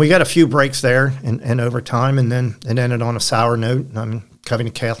 And we got a few breaks there in overtime, and then it ended on a sour note.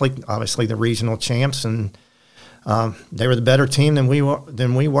 Covington Catholic, obviously the regional champs, and they were the better team than we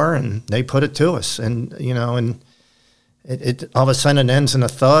were, and they put it to us. And it all of a sudden it ends in a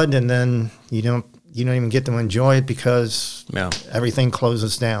thud, and then you don't even get to enjoy it because everything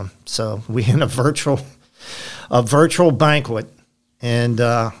closes down. So we had a virtual banquet, and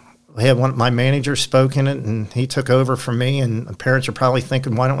I had my manager spoke in it, and he took over from me, and the parents are probably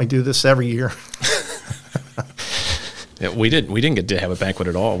thinking, why don't we do this every year? Yeah, we didn't get to have a banquet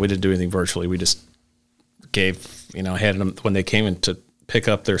at all. We didn't do anything virtually. We just gave, had them when they came in to pick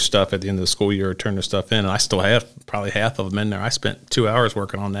up their stuff at the end of the school year or turn their stuff in. And I still have probably half of them in there. I spent 2 hours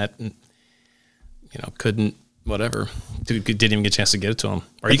working on that, and couldn't didn't even get a chance to get it to them.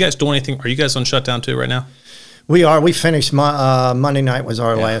 Are you guys doing anything? Are you guys on shutdown too right now? We are. We finished Monday night was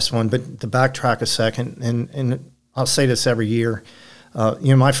our last one, but to backtrack a second, and I'll say this every year,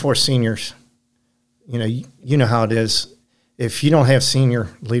 my 4 seniors, you know how it is. If you don't have senior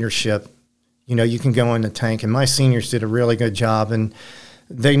leadership, you can go in the tank. And my seniors did a really good job, and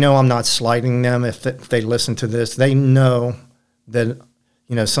they know I'm not slighting them if they listen to this. They know that,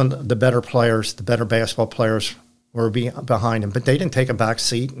 some of the better players, the better basketball players were behind them, but they didn't take a back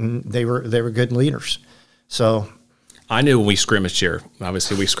seat, and they were good leaders. So I knew when we scrimmaged here,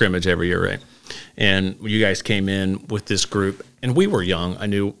 obviously we scrimmage every year, right? And you guys came in with this group, and we were young. I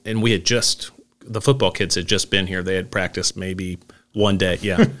knew, and we had the football kids had just been here. They had practiced maybe one day,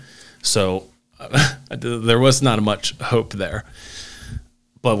 yeah. So there was not much hope there.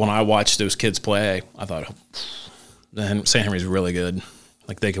 But when I watched those kids play, I thought, St. Henry's really good.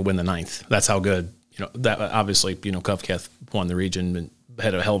 Like they could win the 9th. That's how good. That obviously, Covcath won the region and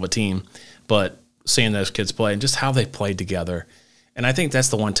had a hell of a team. But seeing those kids play and just how they played together, and I think that's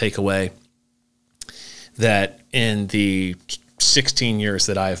the one takeaway that in the 16 years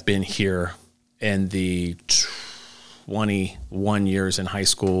that I've been here and the 21 years in high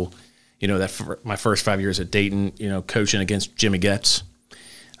school, my first 5 years at Dayton, coaching against Jimmy Getz,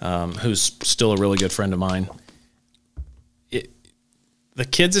 who's still a really good friend of mine. The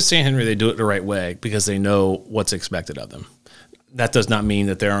kids at St. Henry, they do it the right way because they know what's expected of them. That does not mean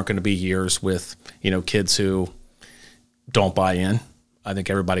that there aren't going to be years with, kids who don't buy in. I think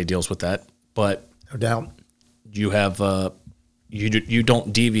everybody deals with that. But no doubt, you have you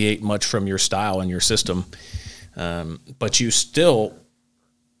don't deviate much from your style and your system, but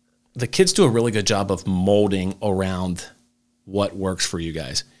the kids do a really good job of molding around what works for you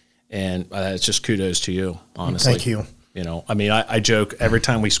guys, and it's just kudos to you, honestly. Thank you. I joke every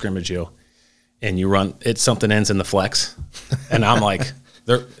time we scrimmage you, and you run something ends in the flex, and I'm like,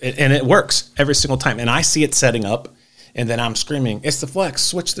 and it works every single time, and I see it setting up, and then I'm screaming, "It's the flex!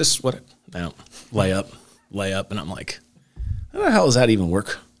 Switch this! What? No, layup!" And I'm like, how the hell does that even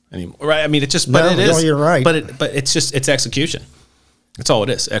work anymore? Right? I mean, it is. No, you're right. But it's execution. That's all it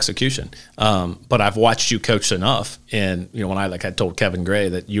is, execution. But I've watched you coach enough, and when I told Kevin Gray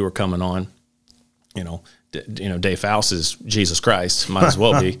that you were coming on, Dave Faust is Jesus Christ, might as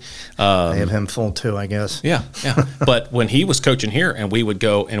well be. I have him full too, I guess. Yeah. But when he was coaching here, and we would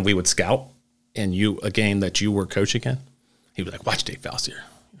go and we would scout, and a game that you were coaching in, he was like, "Watch Dave Faust here.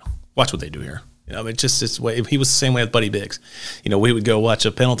 Watch what they do here." It's way. He was the same way with Buddy Biggs. We would go watch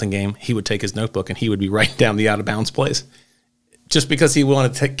a Pendleton game. He would take his notebook and he would be writing down the out of bounds plays, just because he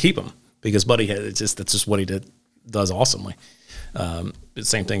wanted to keep him. Because Buddy that's just what he does awesomely.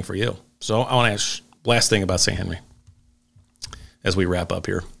 Same thing for you. So I want to ask. Last thing about St. Henry as we wrap up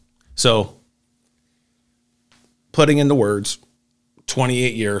here. So, putting into words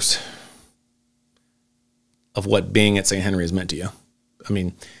 28 years of what being at St. Henry has meant to you. I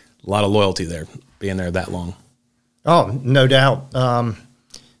mean, a lot of loyalty there, being there that long. Oh, no doubt.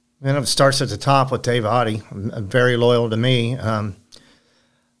 It starts at the top with Dave Oddie, very loyal to me. I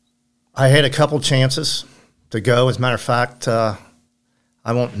had a couple chances to go. As a matter of fact, I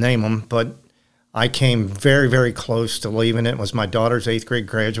won't name them, but I came very, very close to leaving. It was my daughter's 8th grade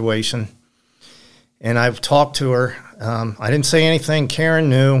graduation. And I've talked to her. I didn't say anything. Karen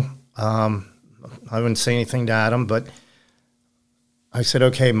knew. I wouldn't say anything to Adam, but I said,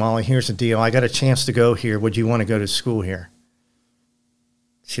 "Okay, Molly, here's the deal. I got a chance to go here. Would you want to go to school here?"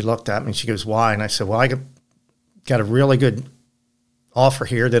 She looked at me and she goes, "Why?" And I said, "Well, I got a really good offer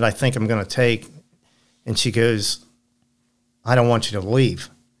here that I think I'm going to take." And she goes, "I don't want you to leave."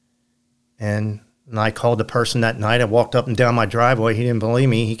 And I called the person that night. I walked up and down my driveway. He didn't believe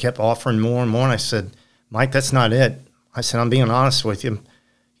me. He kept offering more and more. And I said, "Mike, that's not it." I said, "I'm being honest with you."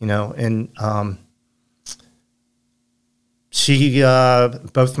 And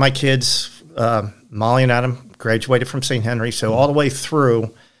both my kids, Molly and Adam, graduated from St. Henry. So all the way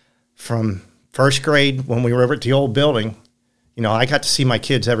through from first grade when we were over at the old building, I got to see my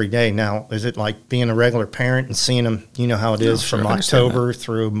kids every day. Now, is it like being a regular parent and seeing them, how it is from October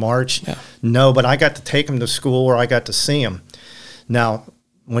through March? Yeah. No, but I got to take them to school or I got to see them. Now,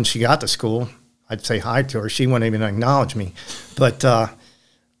 when she got to school, I'd say hi to her. She wouldn't even acknowledge me. But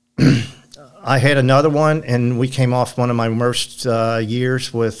I had another one, and we came off one of my worst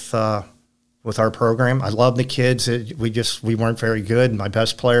years with our program. I love the kids. We weren't very good. My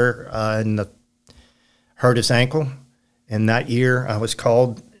best player hurt his ankle. And that year I was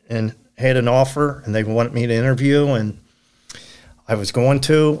called and had an offer, and they wanted me to interview, and I was going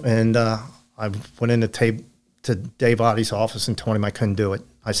to, and I went into Dave Oddie's office and told him I couldn't do it.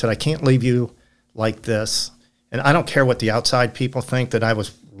 I said, "I can't leave you like this." And I don't care what the outside people think that I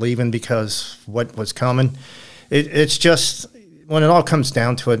was leaving because what was coming. It's just, when it all comes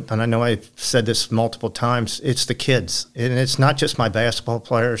down to it, and I know I've said this multiple times, it's the kids. And it's not just my basketball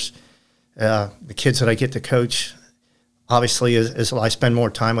players, the kids that I get to coach. Obviously, as I spend more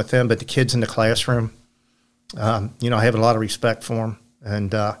time with them, but the kids in the classroom, I have a lot of respect for them.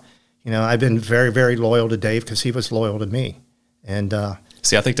 And, I've been very, very loyal to Dave because he was loyal to me. And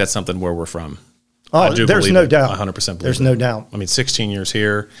see, I think that's something where we're from. Oh, there's no doubt. 100% believe There's no doubt. I mean, 16 years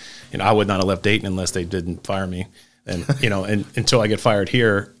here, I would not have left Dayton unless they didn't fire me. And, and until I get fired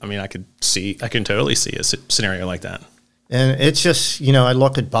here, I mean, I can totally see a scenario like that. And it's just, I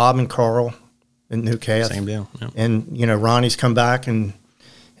look at Bob and Carl in Newport. Same deal. Yeah. And, Ronnie's come back and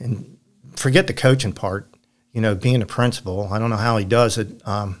forget the coaching part. Being a principal, I don't know how he does it,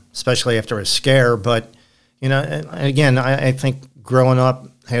 especially after a scare. But and again, I think growing up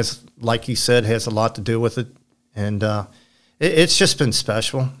like you said, has a lot to do with it, and it's just been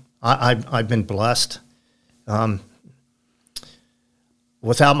special. I've been blessed.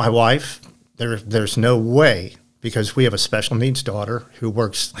 Without my wife, there's no way, because we have a special needs daughter who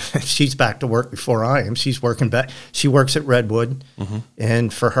works. She's back to work before I am. She's working back. She works at Redwood,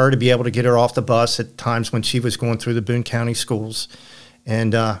 and for her to be able to get her off the bus at times when she was going through the Boone County schools,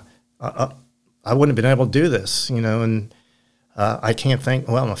 and I wouldn't have been able to do this, And I can't thank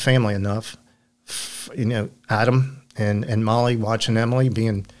my family enough. Adam and Molly watching Emily,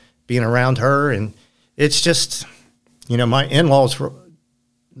 being around her, and it's just, my in-laws were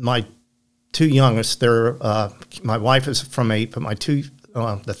my two youngest. They're my wife is from 8, but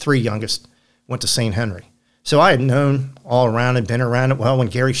the 3 youngest went to St. Henry. So I had known all around and been around it. Well, when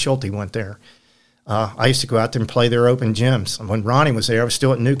Gary Schulte went there, I used to go out there and play their open gyms. When Ronnie was there, I was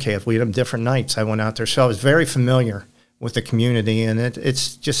still at Newcastle. We had them different nights. I went out there, so I was very familiar with the community, and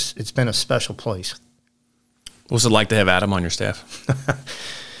it's been a special place. What was it like to have Adam on your staff?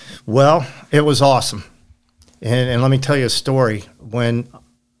 Well, it was awesome. And let me tell you a story. When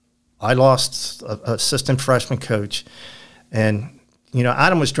I lost an assistant freshman coach, and,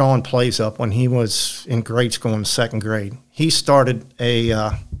 Adam was drawing plays up when he was in grade school in 2nd grade. He started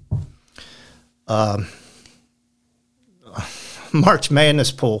a March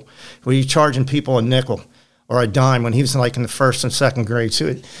Madness pool where you're charging people a nickel or a dime when he was like in the 1st and 2nd grade.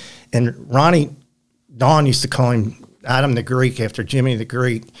 So and Ronnie Dawn used to call him Adam the Greek after Jimmy the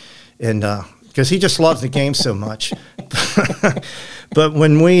Greek, and because he just loves the game so much. But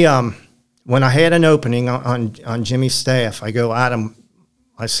when I had an opening on Jimmy's staff, I go, Adam,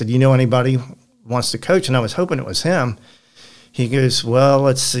 I said, anybody wants to coach? And I was hoping it was him. He goes, well,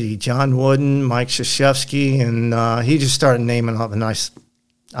 let's see, John Wooden, Mike Krzyzewski, and he just started naming up, and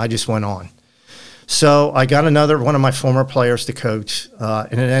I just went on. So I got another one of my former players to coach,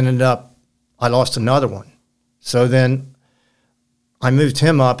 and it ended up I lost another one. So then I moved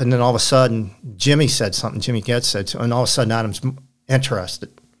him up, and then all of a sudden Jimmy said something, Jimmy Getz said something, and all of a sudden Adam's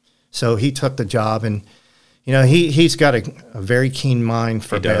interested. So he took the job, and, he's got a very keen mind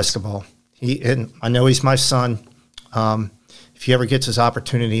for basketball. And I know he's my son. If he ever gets his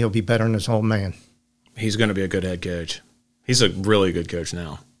opportunity, he'll be better than his old man. He's going to be a good head coach. He's a really good coach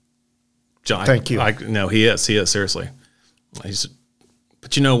now. John, thank you. No, he is. He is, seriously.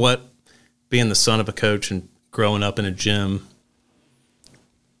 But you know what? Being the son of a coach and growing up in a gym,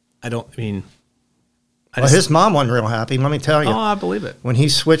 his mom wasn't real happy, let me tell you. Oh, I believe it. When he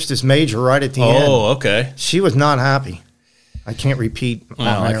switched his major right at the end. Oh, okay. She was not happy. I can't repeat.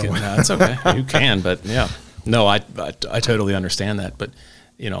 No, it's okay. You can, but yeah. No, I totally understand that. But,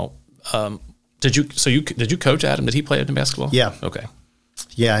 did you coach Adam? Did he play in basketball? Yeah. Okay.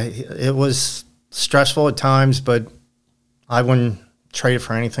 Yeah, it was stressful at times, but I wouldn't trade it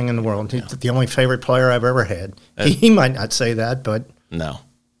for anything in the world. He's the only favorite player I've ever had. He might not say that, but no,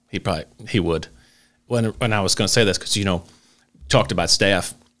 he would. When I was going to say this, because talked about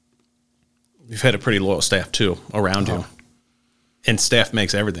staff, you've had a pretty loyal staff too around you, and staff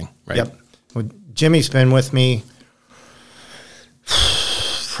makes everything, right? Yep. Well, Jimmy's been with me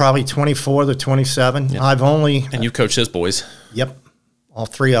probably 24 to 27. Yep. And you coach his boys. Yep, all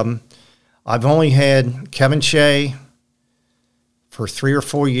 3 of them. I've only had Kevin Shea for 3 or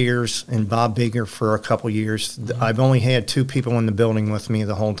 4 years and Bob Bigger for a couple years. Mm-hmm. I've only had 2 people in the building with me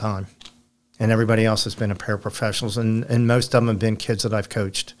the whole time, and everybody else has been a paraprofessionals, and most of them have been kids that I've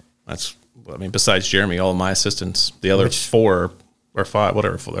coached. Besides Jeremy, all of my assistants, the other 4 or 5,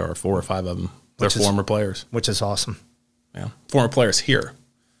 whatever, there are 4 or 5 of them, they're former players. Which is awesome. Yeah, former players here.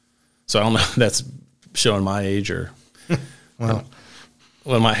 So I don't know if that's showing my age or well,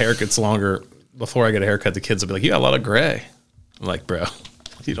 when my hair gets longer, before I get a haircut, the kids will be like, you got a lot of gray. I'm like, bro,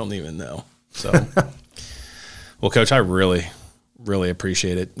 you don't even know. So, well, Coach, I really, really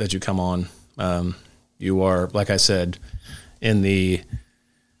appreciate it that you come on. You are, like I said, in the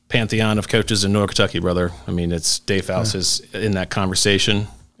pantheon of coaches in Northern Kentucky, brother. It's Dave Faust is in that conversation.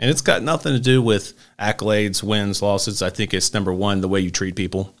 And it's got nothing to do with accolades, wins, losses. I think it's, number one, the way you treat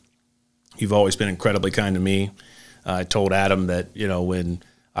people. You've always been incredibly kind to me. I told Adam that, when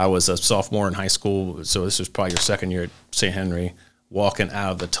I was a sophomore in high school, so this was probably your 2nd year at St. Henry, walking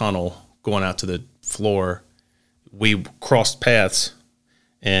out of the tunnel, going out to the floor, we crossed paths,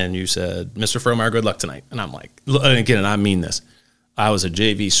 and you said, Mr. Fromeyer, good luck tonight. And I'm like, and again, and I mean this, I was a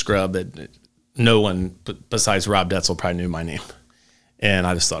JV scrub that no one besides Rob Detzel probably knew my name. And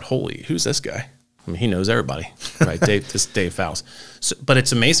I just thought, holy, who's this guy? I mean, he knows everybody, right? Dave Faust. So, but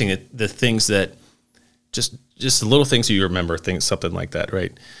it's amazing the things that just the little things you remember, something like that,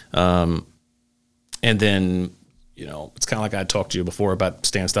 right? And then, it's kind of like I talked to you before about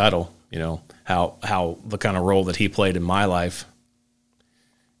Stan Steidel, how the kind of role that he played in my life,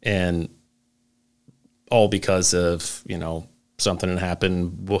 and all because of, something that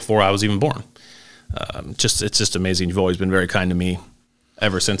happened before I was even born. It's just amazing. You've always been very kind to me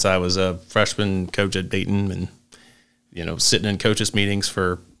ever since I was a freshman coach at Dayton, and, sitting in coaches meetings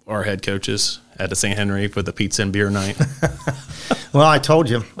for our head coaches at the St. Henry for the pizza and beer night. Well, I told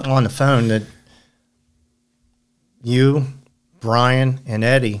you on the phone that you, Brian, and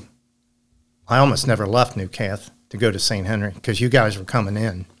Eddie, I almost never left Newcath to go to St. Henry because you guys were coming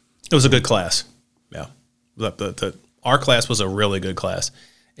in. It was a good class. Yeah. Our class was a really good class,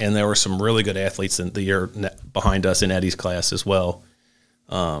 and there were some really good athletes in the year behind us in Eddie's class as well.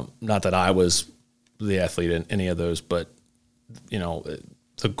 Not that I was the athlete in any of those, but,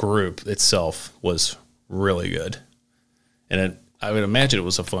 the group itself was really good. And I would imagine it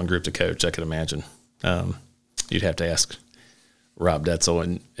was a fun group to coach. I could imagine. You'd have to ask Rob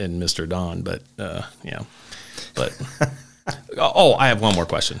Detzel and Mr. Don, but, yeah. But, I have one more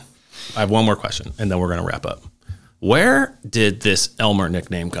question. And then we're going to wrap up. Where did this Elmer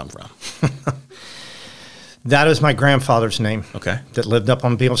nickname come from? That is my grandfather's name. Okay. That lived up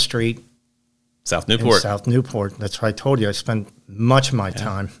on Beale Street. South Newport. South Newport. That's where I told you I spent much of my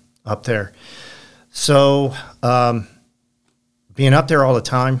time up there. So being up there all the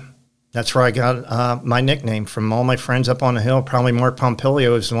time, that's where I got my nickname from all my friends up on the hill. Probably Mark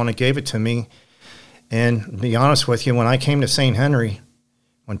Pompilio is the one that gave it to me. And to be honest with you, when I came to St. Henry,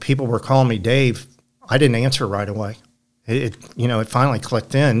 when people were calling me Dave, I didn't answer right away. It finally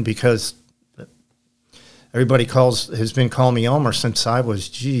clicked in because everybody has been calling me Elmer since I was,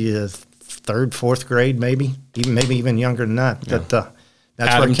 third, fourth grade, maybe even younger than that. Yeah.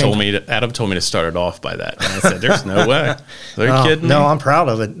 That's Adam told me to start it off by that, and I said, "There's no way. They're kidding me." No, I'm proud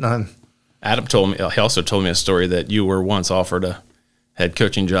of it. Adam told me. He also told me a story that you were once offered a head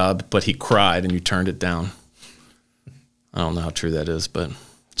coaching job, but he cried and you turned it down. I don't know how true that is, but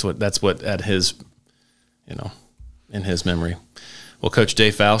that's what at his, in his memory. Well, Coach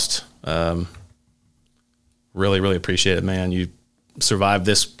Dave Faust, really, really appreciate it, man. You survived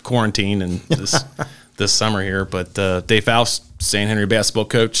this quarantine and this summer here. But Dave Faust, St. Henry basketball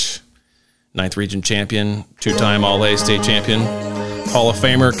coach, 9th region champion, 2-time All-A state champion, Hall of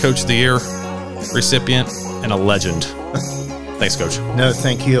Famer, Coach of the Year recipient, and a legend. Thanks, Coach. No,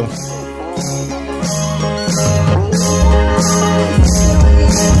 thank you.